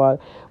talk about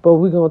it, but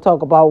we're gonna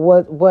talk about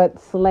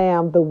what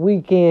slammed the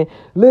weekend.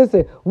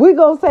 Listen, we're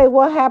gonna say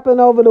what happened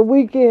over the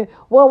weekend.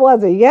 What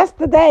was it?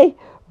 Yesterday.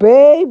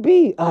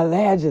 Baby,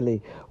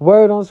 allegedly.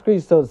 Word on the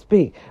street, so to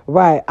speak.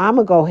 Right, I'm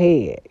going to go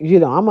ahead.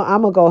 I'm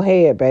going to go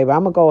ahead, baby.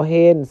 I'm going to go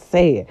ahead and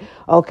say it.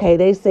 Okay,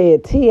 they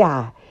said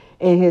T.I.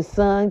 and his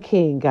son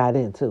King got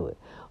into it.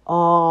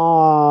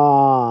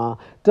 Oh,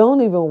 don't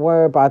even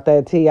worry about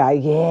that, T.I.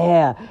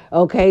 Yeah.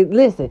 Okay,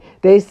 listen.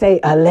 They say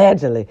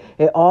allegedly.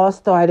 It all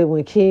started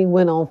when King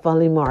went on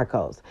Funny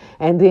Marcos.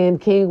 And then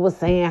King was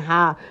saying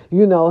how,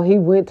 he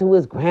went to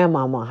his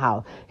grandmama's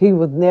house. He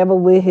was never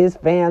with his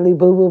family,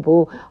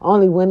 boo.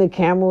 Only when the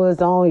camera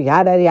was on,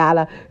 yada,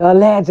 yada.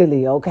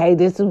 Allegedly, okay?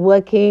 This is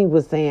what King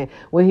was saying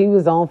when he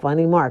was on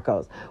Funny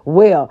Marcos.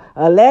 Well,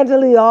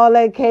 allegedly all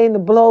that came to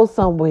blow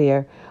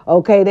somewhere.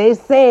 Okay, they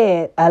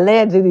said,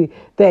 allegedly,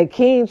 that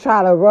King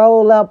tried to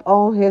roll up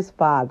on his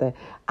father.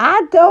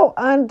 I don't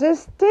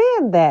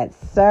understand that,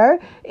 sir.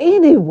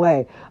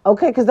 Anyway,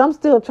 okay, because I'm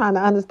still trying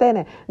to understand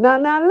that.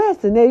 Now,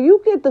 listen, now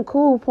you get the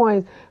cool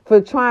points for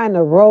trying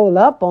to roll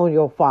up on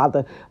your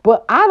father,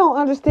 but I don't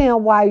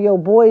understand why your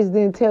boys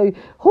didn't tell you.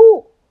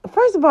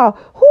 First of all,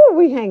 who are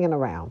we hanging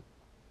around?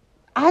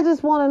 I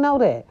just want to know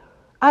that.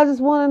 I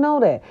just want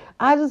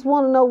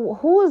to know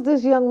who is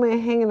this young man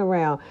hanging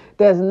around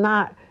that's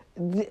not,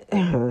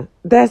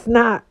 because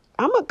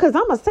I'm going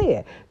to say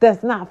it,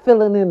 that's not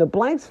filling in the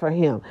blanks for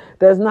him,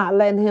 that's not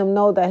letting him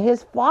know that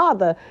his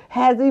father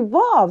has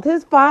evolved,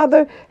 his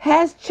father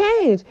has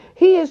changed,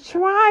 he is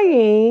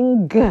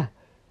trying, to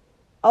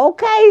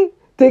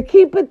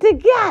keep it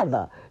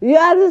together. You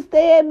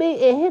understand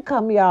me? And here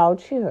come y'all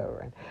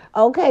children.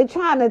 Okay,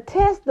 trying to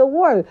test the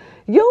word.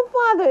 Your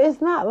father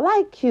is not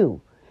like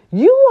you.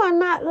 You are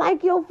not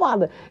like your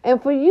father.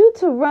 And for you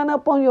to run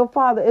up on your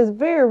father is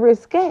very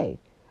risque.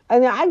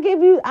 And I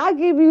give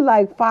you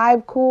like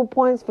 5 cool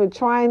points for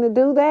trying to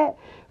do that,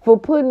 for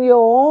putting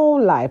your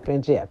own life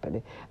in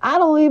jeopardy. I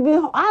don't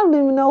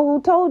even know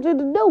who told you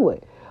to do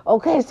it.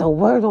 Okay, so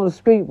word on the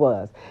street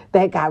was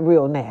that got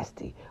real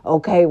nasty.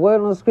 Okay, word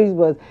on the street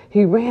was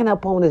he ran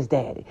up on his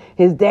daddy.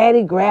 His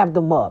daddy grabbed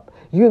him up,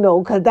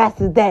 because that's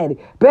his daddy.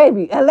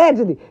 Baby,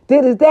 allegedly,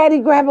 did his daddy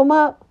grab him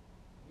up?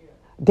 Yeah.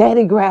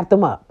 Daddy grabbed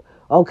him up.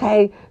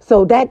 Okay,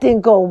 so that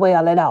didn't go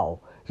well at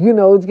all.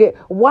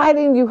 Why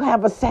didn't you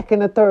have a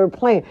second or third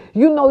plan?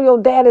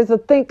 Your dad is a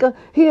thinker.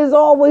 He is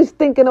always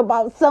thinking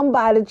about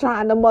somebody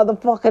trying to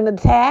motherfucking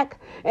attack.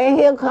 And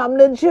here come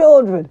the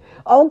children.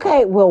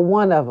 Okay, well,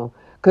 one of them.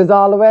 Because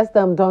all the rest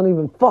of them don't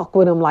even fuck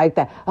with him like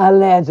that.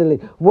 Allegedly.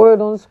 Word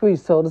on the street,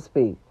 so to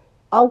speak.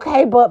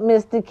 Okay, but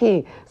Mr.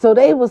 King. So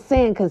they were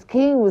saying, because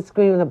King was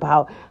screaming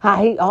about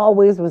how he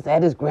always was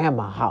at his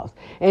grandma's house.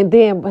 And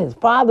then his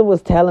father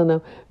was telling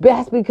him,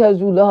 that's because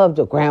you loved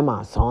your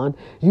grandma, son.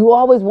 You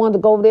always wanted to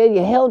go over there.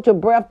 You held your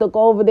breath to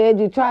go over there.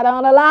 You tried to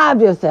unalive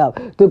yourself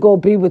to go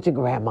be with your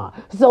grandma.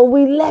 So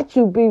we let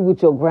you be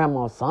with your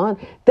grandma, son.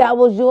 That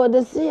was your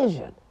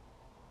decision.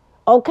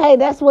 Okay,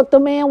 that's what the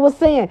man was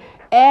saying.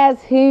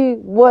 As he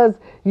was,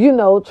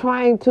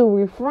 trying to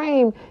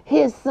refrain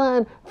his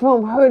son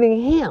from hurting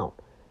him.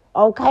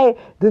 Okay,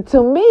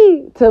 to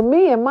me,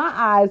 in my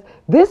eyes,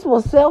 this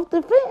was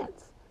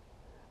self-defense.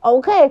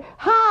 Okay,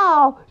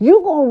 how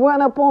you gonna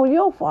run up on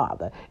your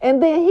father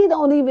and then he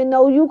don't even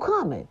know you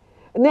coming?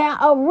 Now,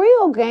 a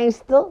real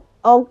gangster,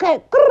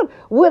 okay,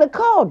 would have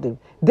called him.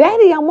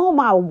 Daddy, I'm on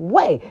my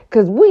way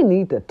because we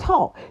need to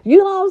talk. You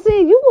know what I'm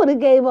saying? You would have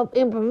gave up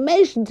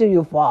information to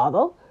your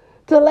father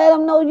to let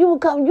him know you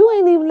would come. You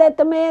ain't even let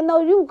the man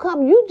know you would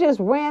come. You just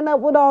ran up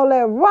with all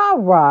that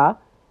rah-rah.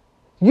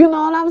 You know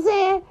what I'm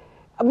saying?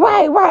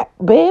 Right.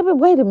 Baby,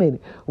 wait a minute.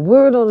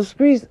 Word on the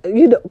streets,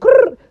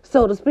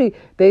 so to speak,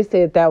 they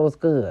said that was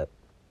good.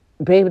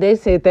 Baby, they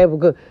said that was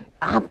good.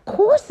 Of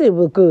course it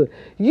was good.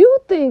 You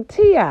think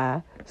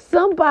T.I.,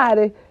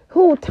 somebody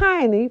who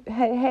tiny,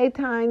 hey,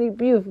 tiny,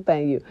 beautiful,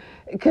 thank you.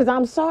 Because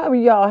I'm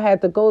sorry y'all had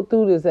to go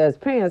through this as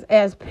parents.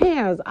 As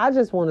parents, I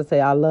just want to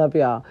say I love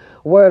y'all.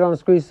 Word on the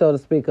street, so to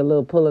speak, a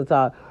little pull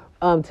talk.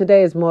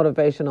 Today is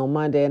Motivational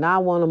Monday, and I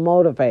want to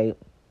motivate.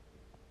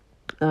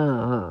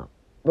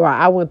 Right,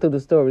 I went through the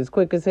stories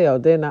quick as hell,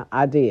 didn't I?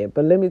 I did.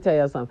 But let me tell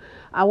you something.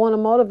 I want to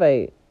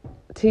motivate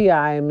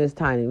T.I. and Miss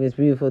Tiny, Miss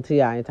Beautiful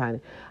T.I. and Tiny.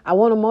 I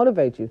want to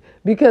motivate you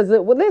because,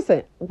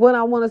 listen, what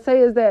I want to say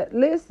is that,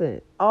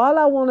 all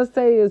I want to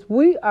say is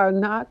we are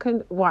not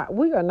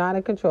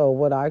in control of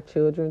what our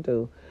children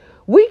do.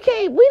 We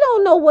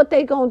don't know what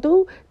they going to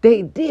do.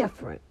 They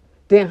different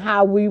than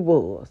how we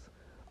was.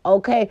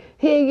 Okay,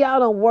 here y'all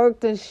done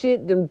worked and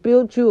shit, done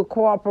built you a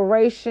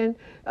corporation,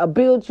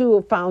 built you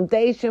a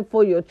foundation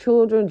for your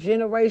children,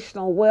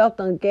 generational wealth,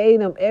 and gave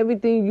them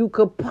everything you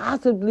could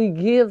possibly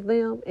give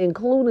them,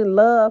 including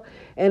love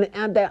and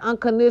that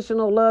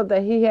unconditional love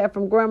that he had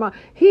from grandma.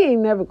 He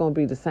ain't never going to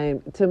be the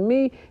same. To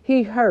me,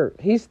 he hurt.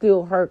 He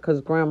still hurt because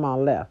grandma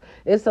left.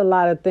 It's a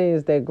lot of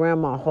things that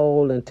grandma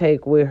hold and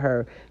take with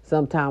her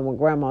sometime when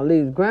grandma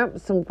leaves.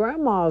 Some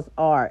grandmas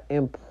are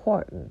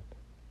important.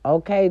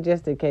 Okay,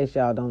 just in case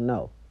y'all don't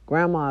know.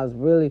 Grandmas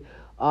really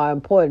are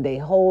important. They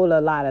hold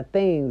a lot of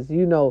things.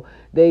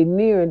 They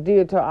near and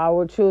dear to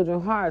our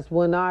children's hearts.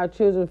 When our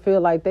children feel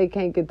like they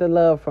can't get the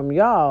love from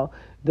y'all,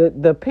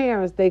 the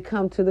parents, they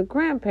come to the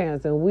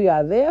grandparents, and we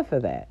are there for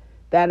that.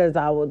 That is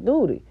our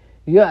duty.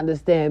 You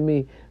understand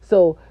me?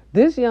 So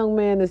this young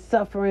man is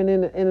suffering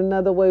in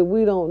another way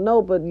we don't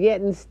know, but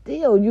yet and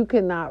still you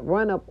cannot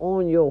run up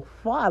on your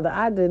father.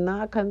 I did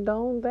not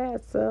condone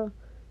that, sir.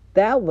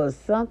 That was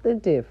something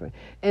different.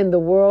 And the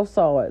world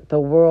saw it.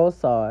 The world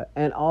saw it.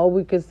 And all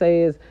we can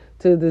say is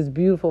to this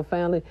beautiful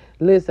family,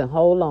 listen,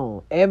 hold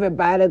on.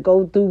 Everybody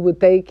go through with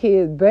their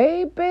kids.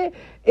 Baby,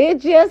 it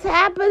just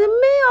happened to me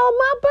on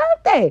my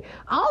birthday.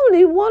 I don't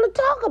even want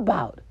to talk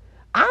about it.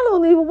 I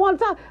don't even want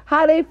to talk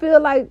how they feel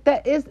like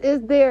that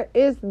they're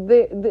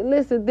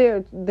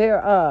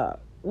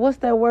what's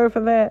that word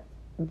for that?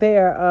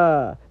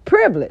 They're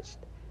privileged.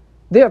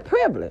 They're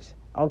privileged,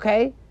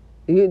 okay?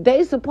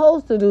 They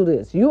supposed to do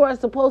this. You are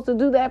supposed to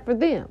do that for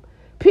them.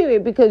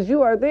 Period. Because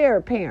you are their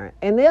parent.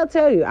 And they'll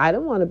tell you, I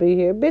didn't want to be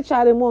here. Bitch,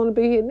 I didn't want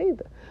to be here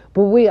neither.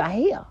 But we are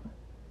here.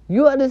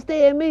 You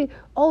understand me?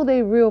 Oh,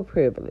 they real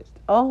privileged.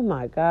 Oh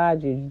my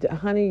God,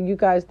 honey, you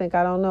guys think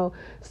I don't know?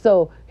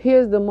 So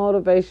here's the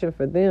motivation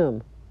for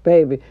them,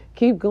 baby.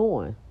 Keep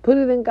going. Put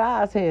it in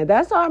God's hand.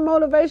 That's our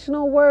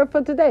motivational word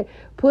for today.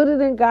 Put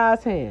it in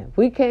God's hand.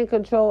 We can't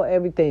control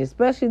everything,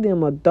 especially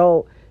them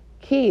adult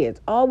kids.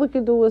 All we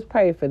can do is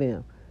pray for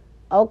them.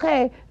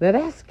 Okay? Now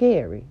that's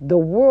scary. The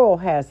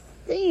world has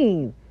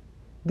seen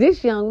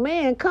this young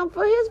man come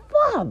for his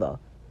father.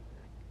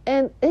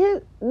 And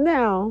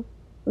now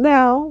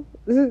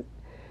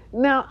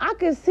I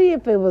can see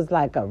if it was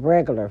like a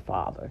regular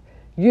father.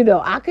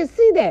 I can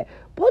see that.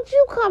 But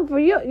you come for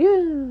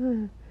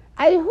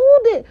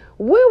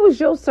where was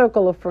your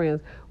circle of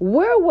friends?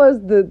 Where was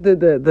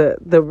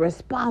the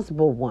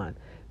responsible one?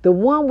 The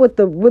one with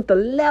the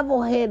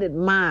level-headed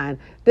mind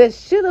that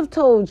should have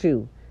told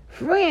you,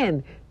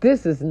 friend,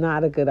 this is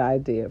not a good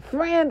idea.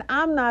 Friend,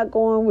 I'm not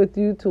going with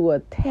you to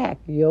attack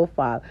your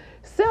father.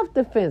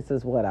 Self-defense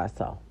is what I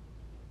saw.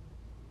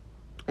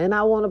 And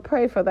I want to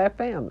pray for that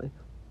family.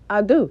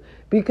 I do.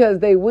 Because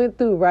they went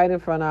through right in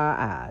front of our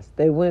eyes.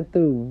 They went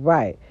through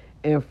right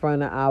in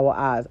front of our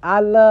eyes.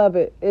 I love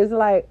it. It's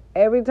like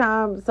every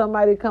time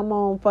somebody come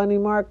on Funny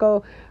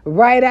Marco,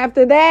 right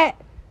after that,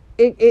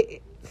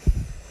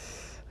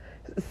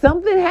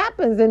 something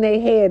happens in their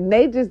head and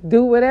they just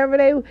do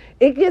whatever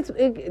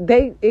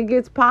it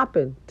gets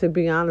popping, to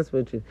be honest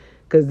with you,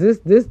 because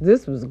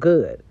this was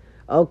good.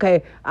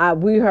 Okay,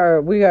 we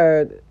heard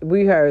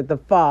the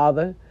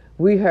father,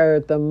 we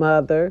heard the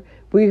mother,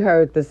 we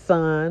heard the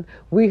son,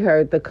 we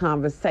heard the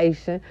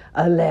conversation,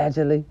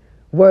 allegedly,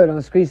 word on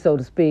the street, so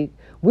to speak.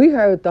 We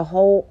heard the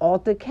whole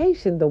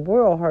altercation. The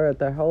world heard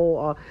the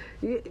whole.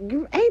 Ain't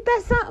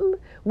that something?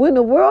 When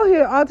the world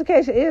hear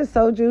altercation, it is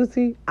so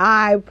juicy.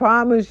 I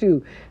promise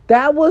you.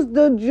 That was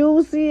the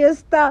juiciest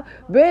stuff.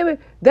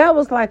 Baby, that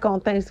was like on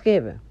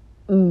Thanksgiving.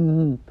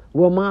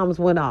 Where moms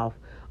went off.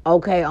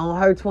 Okay, on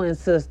her twin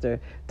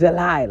sister,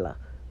 Delilah.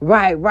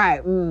 Right.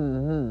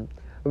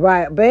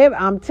 Right, baby,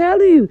 I'm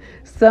telling you,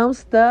 some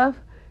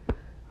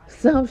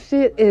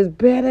shit is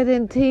better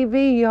than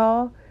TV,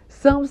 y'all.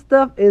 Some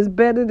stuff is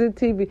better than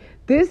TV.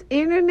 This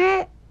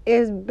internet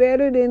is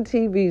better than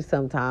TV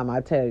sometime,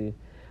 I tell you.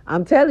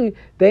 I'm telling you,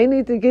 they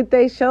need to get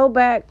their show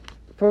back.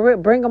 For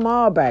it. Bring them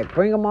all back.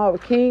 Bring them all.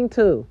 King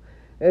too.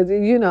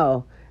 You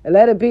know,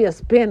 let it be a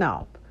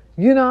spinoff.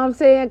 You know what I'm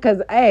saying?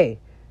 Because, hey,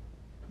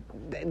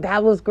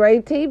 that was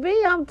great TV.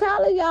 I'm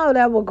telling y'all,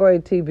 that was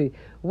great TV.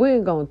 We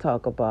ain't going to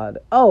talk about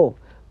it. Oh,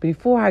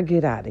 before I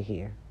get out of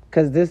here,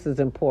 because this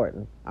is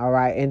important, all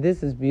right? And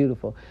this is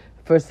beautiful.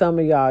 For some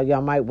of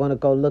y'all might want to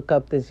go look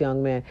up this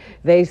young man.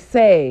 They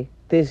say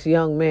this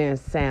young man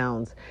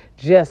sounds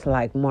just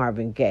like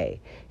Marvin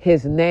Gaye.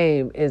 His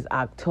name is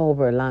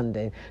October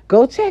London.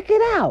 Go check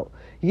it out.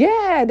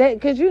 Yeah,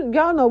 because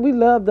y'all know we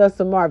loved us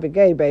some Marvin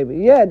Gaye, baby.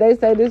 Yeah, they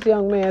say this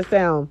young man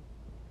sound,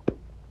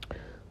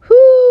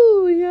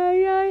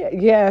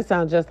 yeah, it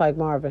sounds just like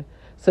Marvin.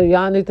 So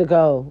y'all need to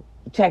go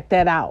check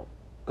that out.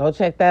 Go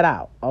check that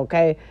out,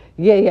 okay?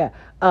 Yeah.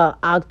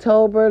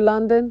 October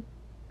London.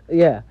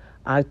 Yeah.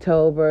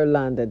 October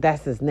London.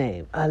 That's his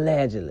name,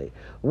 allegedly.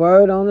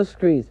 Word on the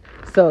streets,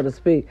 so to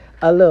speak.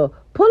 A little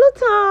pull a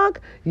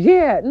talk.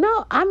 Yeah,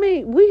 no, I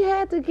mean, we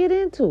had to get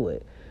into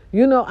it.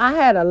 You know, I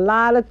had a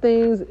lot of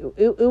things.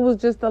 It was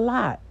just a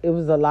lot. It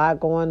was a lot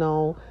going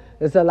on.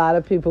 There's a lot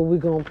of people we're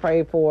going to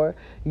pray for.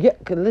 Yeah,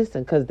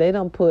 listen, because they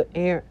done put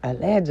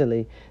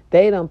allegedly,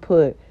 they done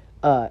put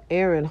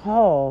Aaron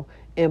Hall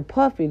and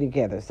Puffy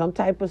together. Some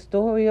type of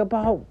story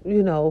about,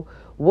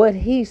 what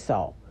he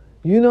saw.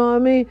 You know what I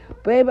mean?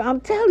 Baby,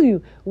 I'm telling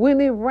you, when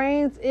it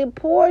rains, it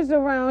pours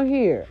around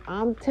here.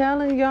 I'm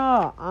telling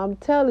y'all.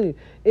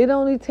 It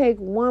only take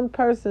one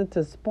person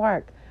to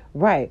spark,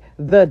 right,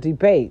 the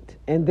debate.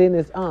 And then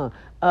it's on.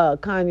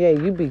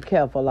 Kanye, you be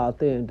careful out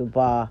there in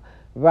Dubai.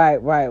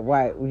 Right.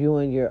 You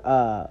and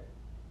your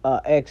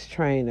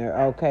ex-trainer,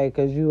 okay?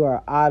 Because you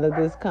are out of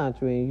this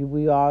country. And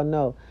we all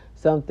know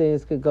some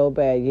things could go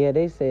bad. Yeah,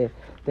 they said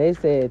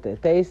that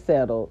they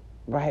settled.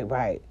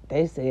 Right.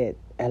 They said,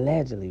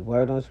 allegedly,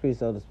 word on the street,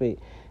 so to speak,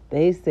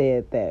 they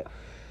said that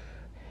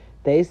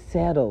they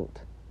settled.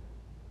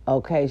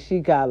 Okay, she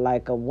got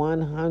like a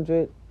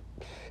 100,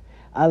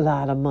 a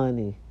lot of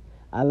money.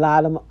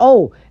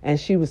 And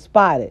she was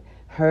spotted.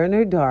 Her and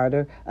her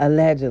daughter,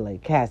 allegedly,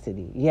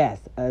 Cassidy,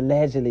 yes,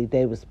 allegedly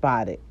they were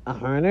spotted.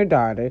 Her and her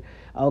daughter,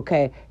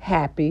 okay,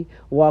 happy,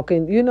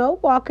 walking,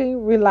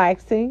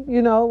 relaxing,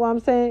 you know what I'm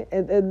saying?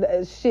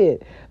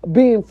 Shit,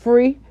 being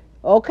free.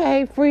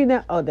 Okay, free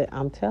now. Oh,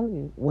 I'm telling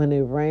you, when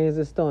it rains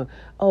and storms.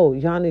 Oh,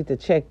 y'all need to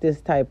check this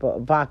type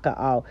of vodka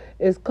out.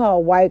 It's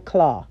called White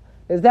Claw.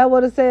 Is that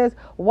what it says?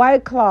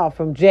 White Claw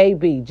from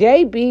JB.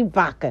 JB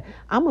vodka.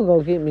 I'm going to go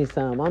get me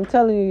some. I'm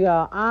telling you,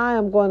 y'all, I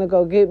am going to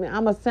go get me.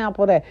 I'm going to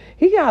sample that.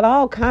 He got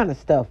all kind of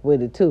stuff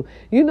with it, too.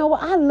 You know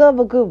what? I love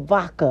a good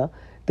vodka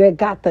that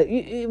got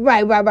the,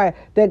 right.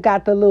 That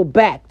got the little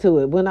back to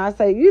it. When I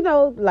say,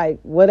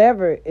 like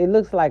whatever, it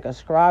looks like a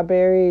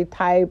strawberry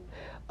type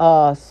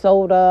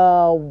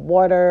soda,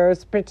 water,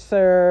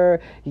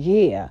 spritzer,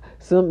 yeah,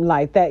 something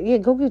like that. Yeah,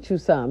 go get you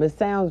some. It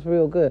sounds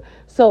real good.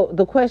 So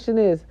the question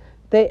is,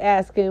 they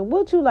asking,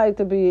 would you like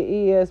to be an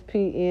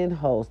ESPN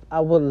host? I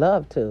would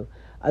love to.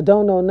 I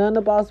don't know nothing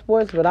about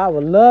sports, but I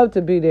would love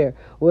to be there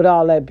with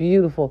all that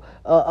beautiful,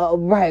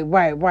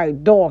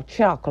 right, dark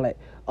chocolate.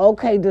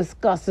 Okay,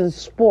 discussing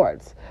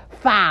sports,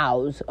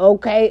 fouls,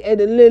 okay, and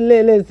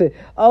listen,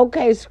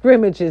 okay,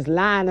 scrimmages,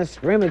 line of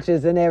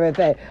scrimmages and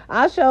everything.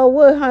 I sure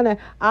would, honey.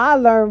 I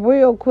learned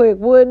real quick,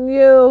 wouldn't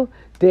you?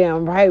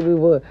 Damn right we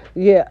would.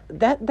 Yeah,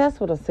 that's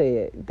what I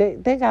said.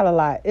 They got a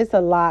lot. It's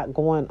a lot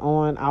going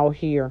on out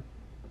here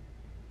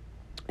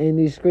in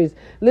these streets.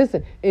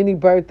 Listen, any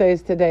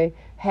birthdays today?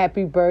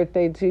 Happy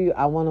birthday to you.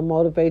 I want to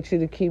motivate you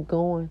to keep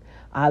going.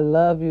 I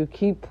love you.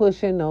 Keep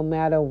pushing no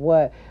matter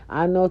what.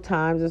 I know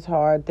times is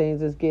hard.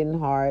 Things is getting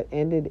hard.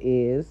 And it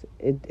is.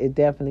 It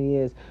definitely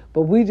is.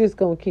 But we just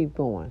going to keep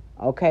going.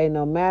 Okay?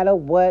 No matter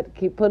what.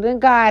 Keep putting in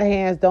God's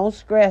hands. Don't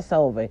stress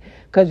over it.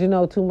 Because you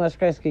know too much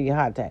stress can get you a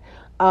heart attack.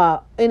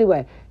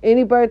 Anyway,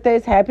 any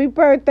birthdays? Happy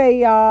birthday,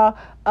 y'all.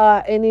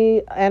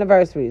 Any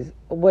anniversaries?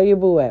 Where your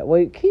boo at?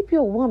 Well, keep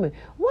your woman.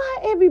 Why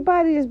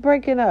everybody is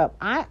breaking up?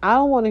 I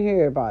don't want to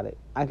hear about it.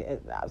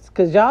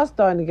 Because y'all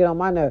starting to get on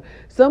my nerve.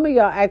 Some of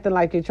y'all acting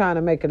like you're trying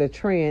to make it a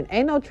trend.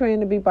 Ain't no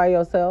trend to be by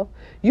yourself.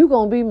 You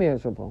going to be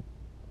miserable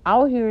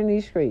out here in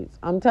these streets.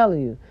 I'm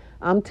telling you.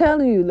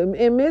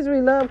 In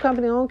Misery Love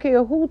Company, I don't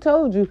care who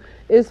told you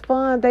it's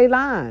fun. They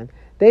lying.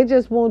 They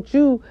just want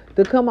you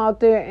to come out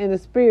there and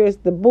experience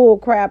the bull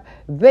crap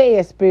they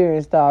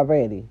experienced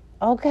already.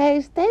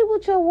 Okay? Stay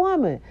with your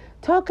woman.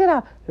 Talk it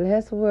out.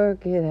 Let's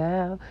work it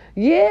out.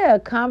 Yeah,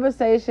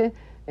 conversation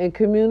and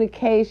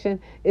communication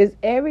is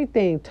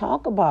everything.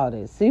 Talk about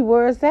it. See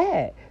where it's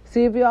at.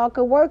 See if y'all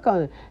can work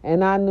on it.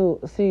 And I knew,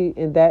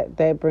 and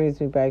that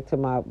brings me back to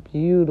my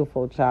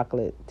beautiful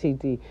chocolate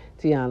TT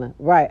Tiana.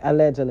 Right,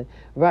 allegedly.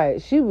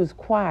 Right, she was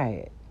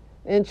quiet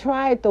and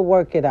tried to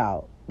work it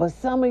out. But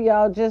some of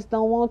y'all just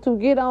don't want to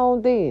get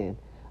on then.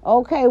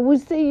 Okay, we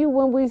see you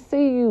when we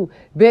see you,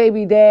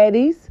 baby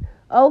daddies.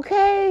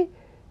 Okay?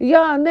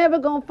 Y'all never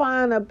gonna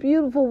find a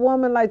beautiful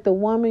woman like the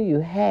woman you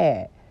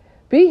had.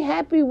 Be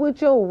happy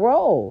with your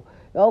role.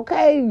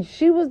 Okay?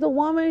 She was the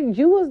woman,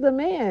 you was the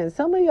man.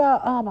 Some of y'all,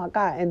 oh my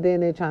God. And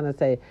then they're trying to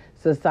say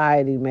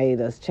society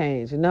made us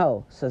change.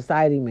 No,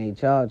 society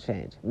made y'all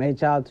change. Made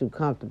y'all too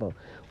comfortable.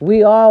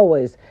 We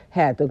always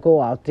had to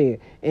go out there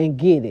and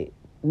get it.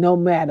 No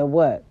matter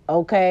what,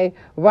 okay?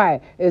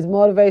 Right. It's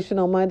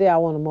Motivational Monday. I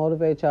want to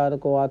motivate y'all to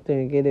go out there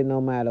and get it no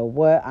matter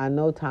what. I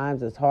know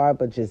times is hard,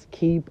 but just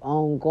keep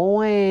on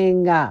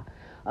going.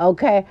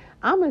 Okay?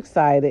 I'm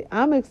excited.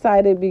 I'm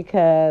excited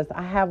because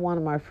I have one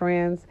of my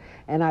friends,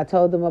 and I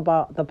told them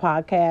about the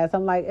podcast.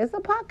 I'm like, it's a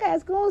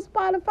podcast. Go on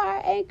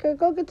Spotify, Anchor.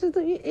 Go get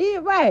you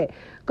right.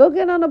 Go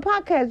get on the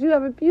podcast. You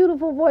have a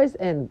beautiful voice.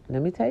 And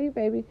let me tell you,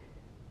 baby,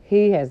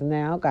 he has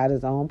now got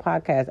his own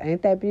podcast.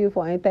 Ain't that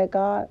beautiful? Ain't that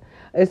God?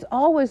 It's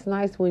always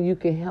nice when you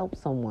can help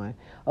someone.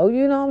 Oh,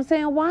 you know what I'm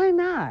saying? Why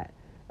not?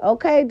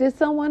 Okay, did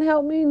someone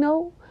help me?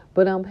 No.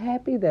 But I'm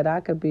happy that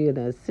I could be in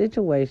a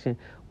situation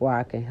where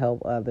I can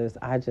help others.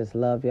 I just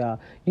love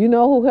y'all. You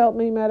know who helped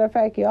me? Matter of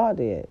fact, y'all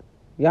did.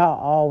 Y'all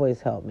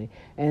always help me.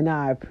 And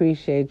I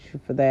appreciate you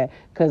for that.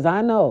 Because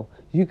I know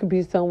you could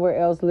be somewhere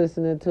else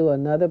listening to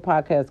another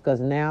podcast, because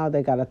now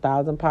they got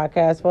 1,000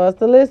 podcasts for us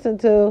to listen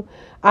to.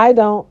 I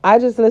don't. I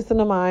just listen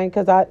to mine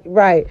because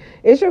right.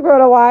 It's your girl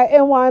to why,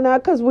 and why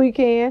not? Because we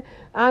can.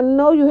 I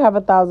know you have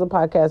 1,000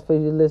 podcasts for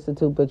you to listen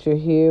to, but you're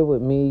here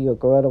with me, your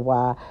girl to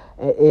why.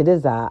 It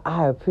is I.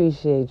 I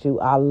appreciate you.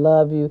 I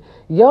love you.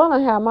 Y'all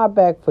done had my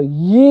back for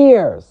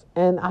years,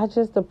 and I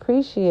just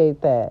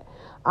appreciate that.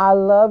 I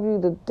love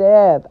you to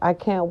death. I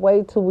can't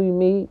wait till we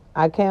meet.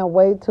 I can't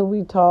wait till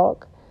we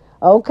talk.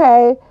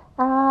 Okay?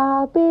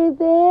 I'll be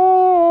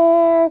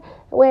there.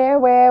 Where?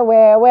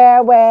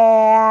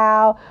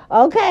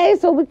 Okay,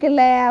 so we can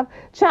laugh,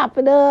 chop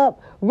it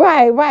up.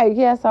 Right.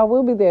 Yes, I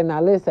will be there.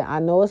 Now, listen, I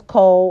know it's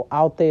cold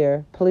out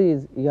there.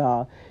 Please,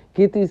 y'all,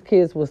 get these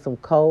kids with some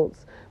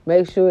coats.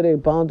 Make sure they're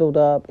bundled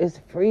up. It's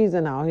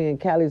freezing out here in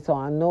Cali, so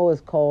I know it's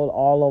cold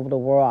all over the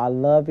world. I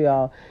love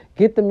y'all.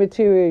 Get the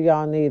material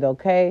y'all need,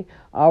 okay?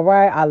 All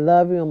right, I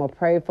love you. I'm going to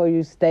pray for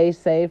you. Stay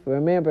safe.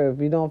 Remember, if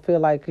you don't feel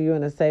like you're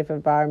in a safe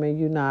environment,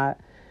 you're not.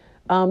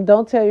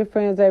 Don't tell your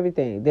friends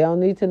everything. They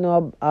don't need to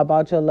know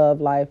about your love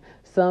life.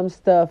 Some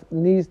stuff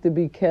needs to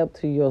be kept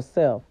to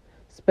yourself,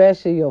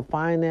 especially your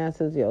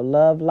finances, your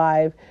love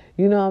life.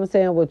 You know what I'm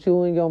saying? What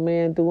you and your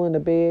man do in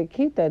the bed,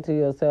 keep that to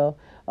yourself,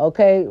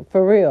 okay?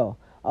 For real.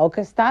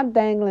 Okay, stop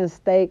dangling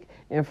steak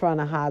in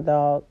front of hot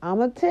dog. I'm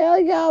going to tell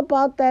y'all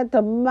about that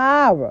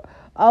tomorrow.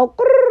 Oh,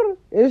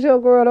 it's your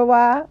girl to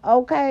why.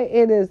 Okay,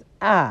 it is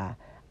I.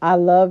 I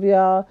love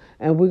y'all,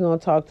 and we're going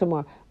to talk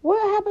tomorrow.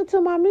 What happened to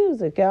my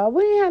music, y'all?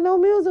 We ain't had no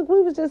music.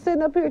 We was just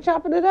sitting up here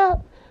chopping it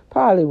up.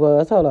 Probably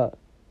was. Hold up.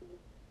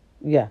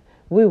 Yeah,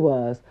 we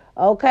was.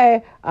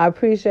 Okay, I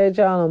appreciate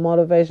y'all on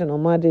Motivational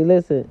Monday.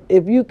 Listen,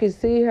 if you can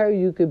see her,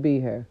 you could be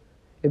her.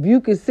 If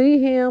you can see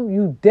him,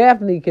 you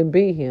definitely can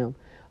be him.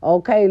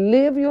 Okay,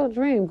 live your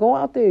dream. Go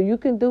out there. You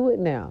can do it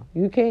now.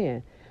 You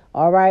can.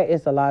 All right,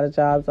 it's a lot of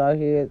jobs out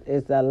here.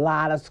 It's a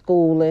lot of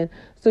schooling.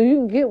 So you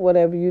can get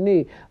whatever you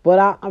need.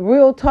 But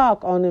real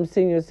talk on them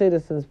senior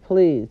citizens,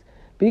 please.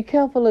 Be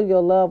careful of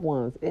your loved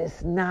ones.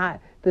 It's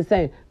not the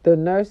same. The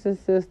nursing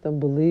system,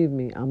 believe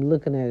me, I'm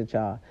looking at it,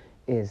 y'all,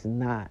 is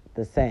not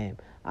the same.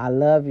 I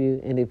love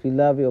you. And if you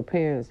love your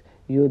parents,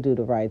 you'll do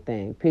the right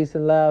thing. Peace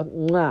and love.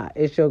 Mwah.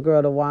 It's your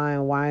girl to why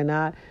and why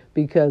not?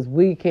 Because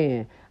we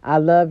can. I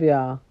love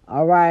y'all.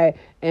 All right.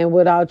 And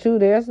without you,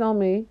 there's no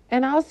me.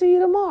 And I'll see you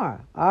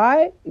tomorrow. All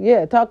right.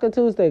 Yeah. Talking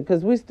Tuesday.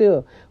 Because we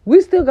still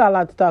got a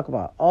lot to talk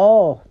about.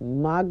 Oh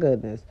my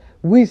goodness.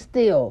 We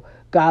still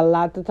Got a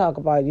lot to talk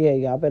about. Yeah,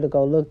 y'all better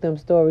go look them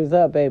stories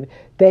up, baby.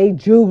 They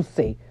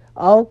juicy.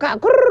 Okay.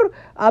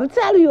 I'm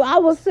telling you, I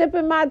was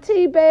sipping my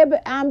tea, baby.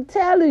 I'm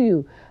telling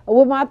you.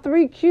 With my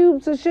 3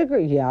 cubes of sugar.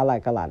 Yeah, I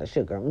like a lot of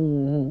sugar.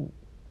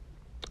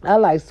 I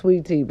like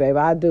sweet tea, baby.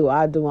 I do.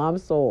 I'm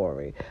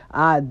sorry.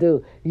 I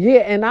do.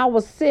 Yeah, and I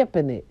was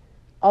sipping it.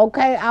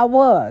 Okay, I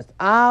was.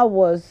 I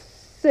was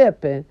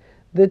sipping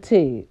the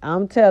tea.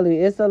 I'm telling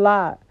you, it's a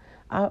lot.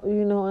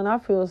 And I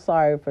feel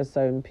sorry for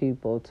certain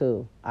people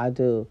too. I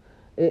do.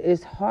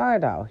 It's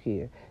hard out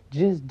here.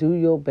 Just do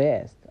your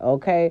best,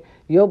 okay?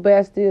 Your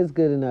best is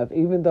good enough.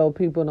 Even though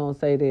people don't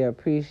say they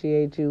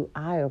appreciate you,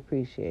 I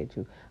appreciate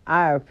you.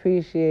 I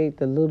appreciate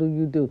the little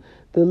you do.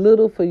 The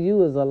little for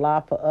you is a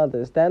lot for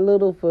others. That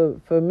little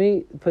for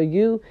me, for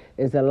you,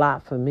 is a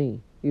lot for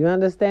me. You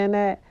understand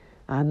that?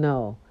 I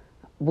know.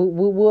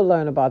 We'll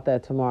learn about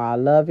that tomorrow. I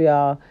love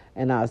y'all,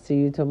 and I'll see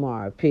you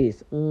tomorrow.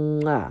 Peace.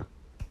 Mwah.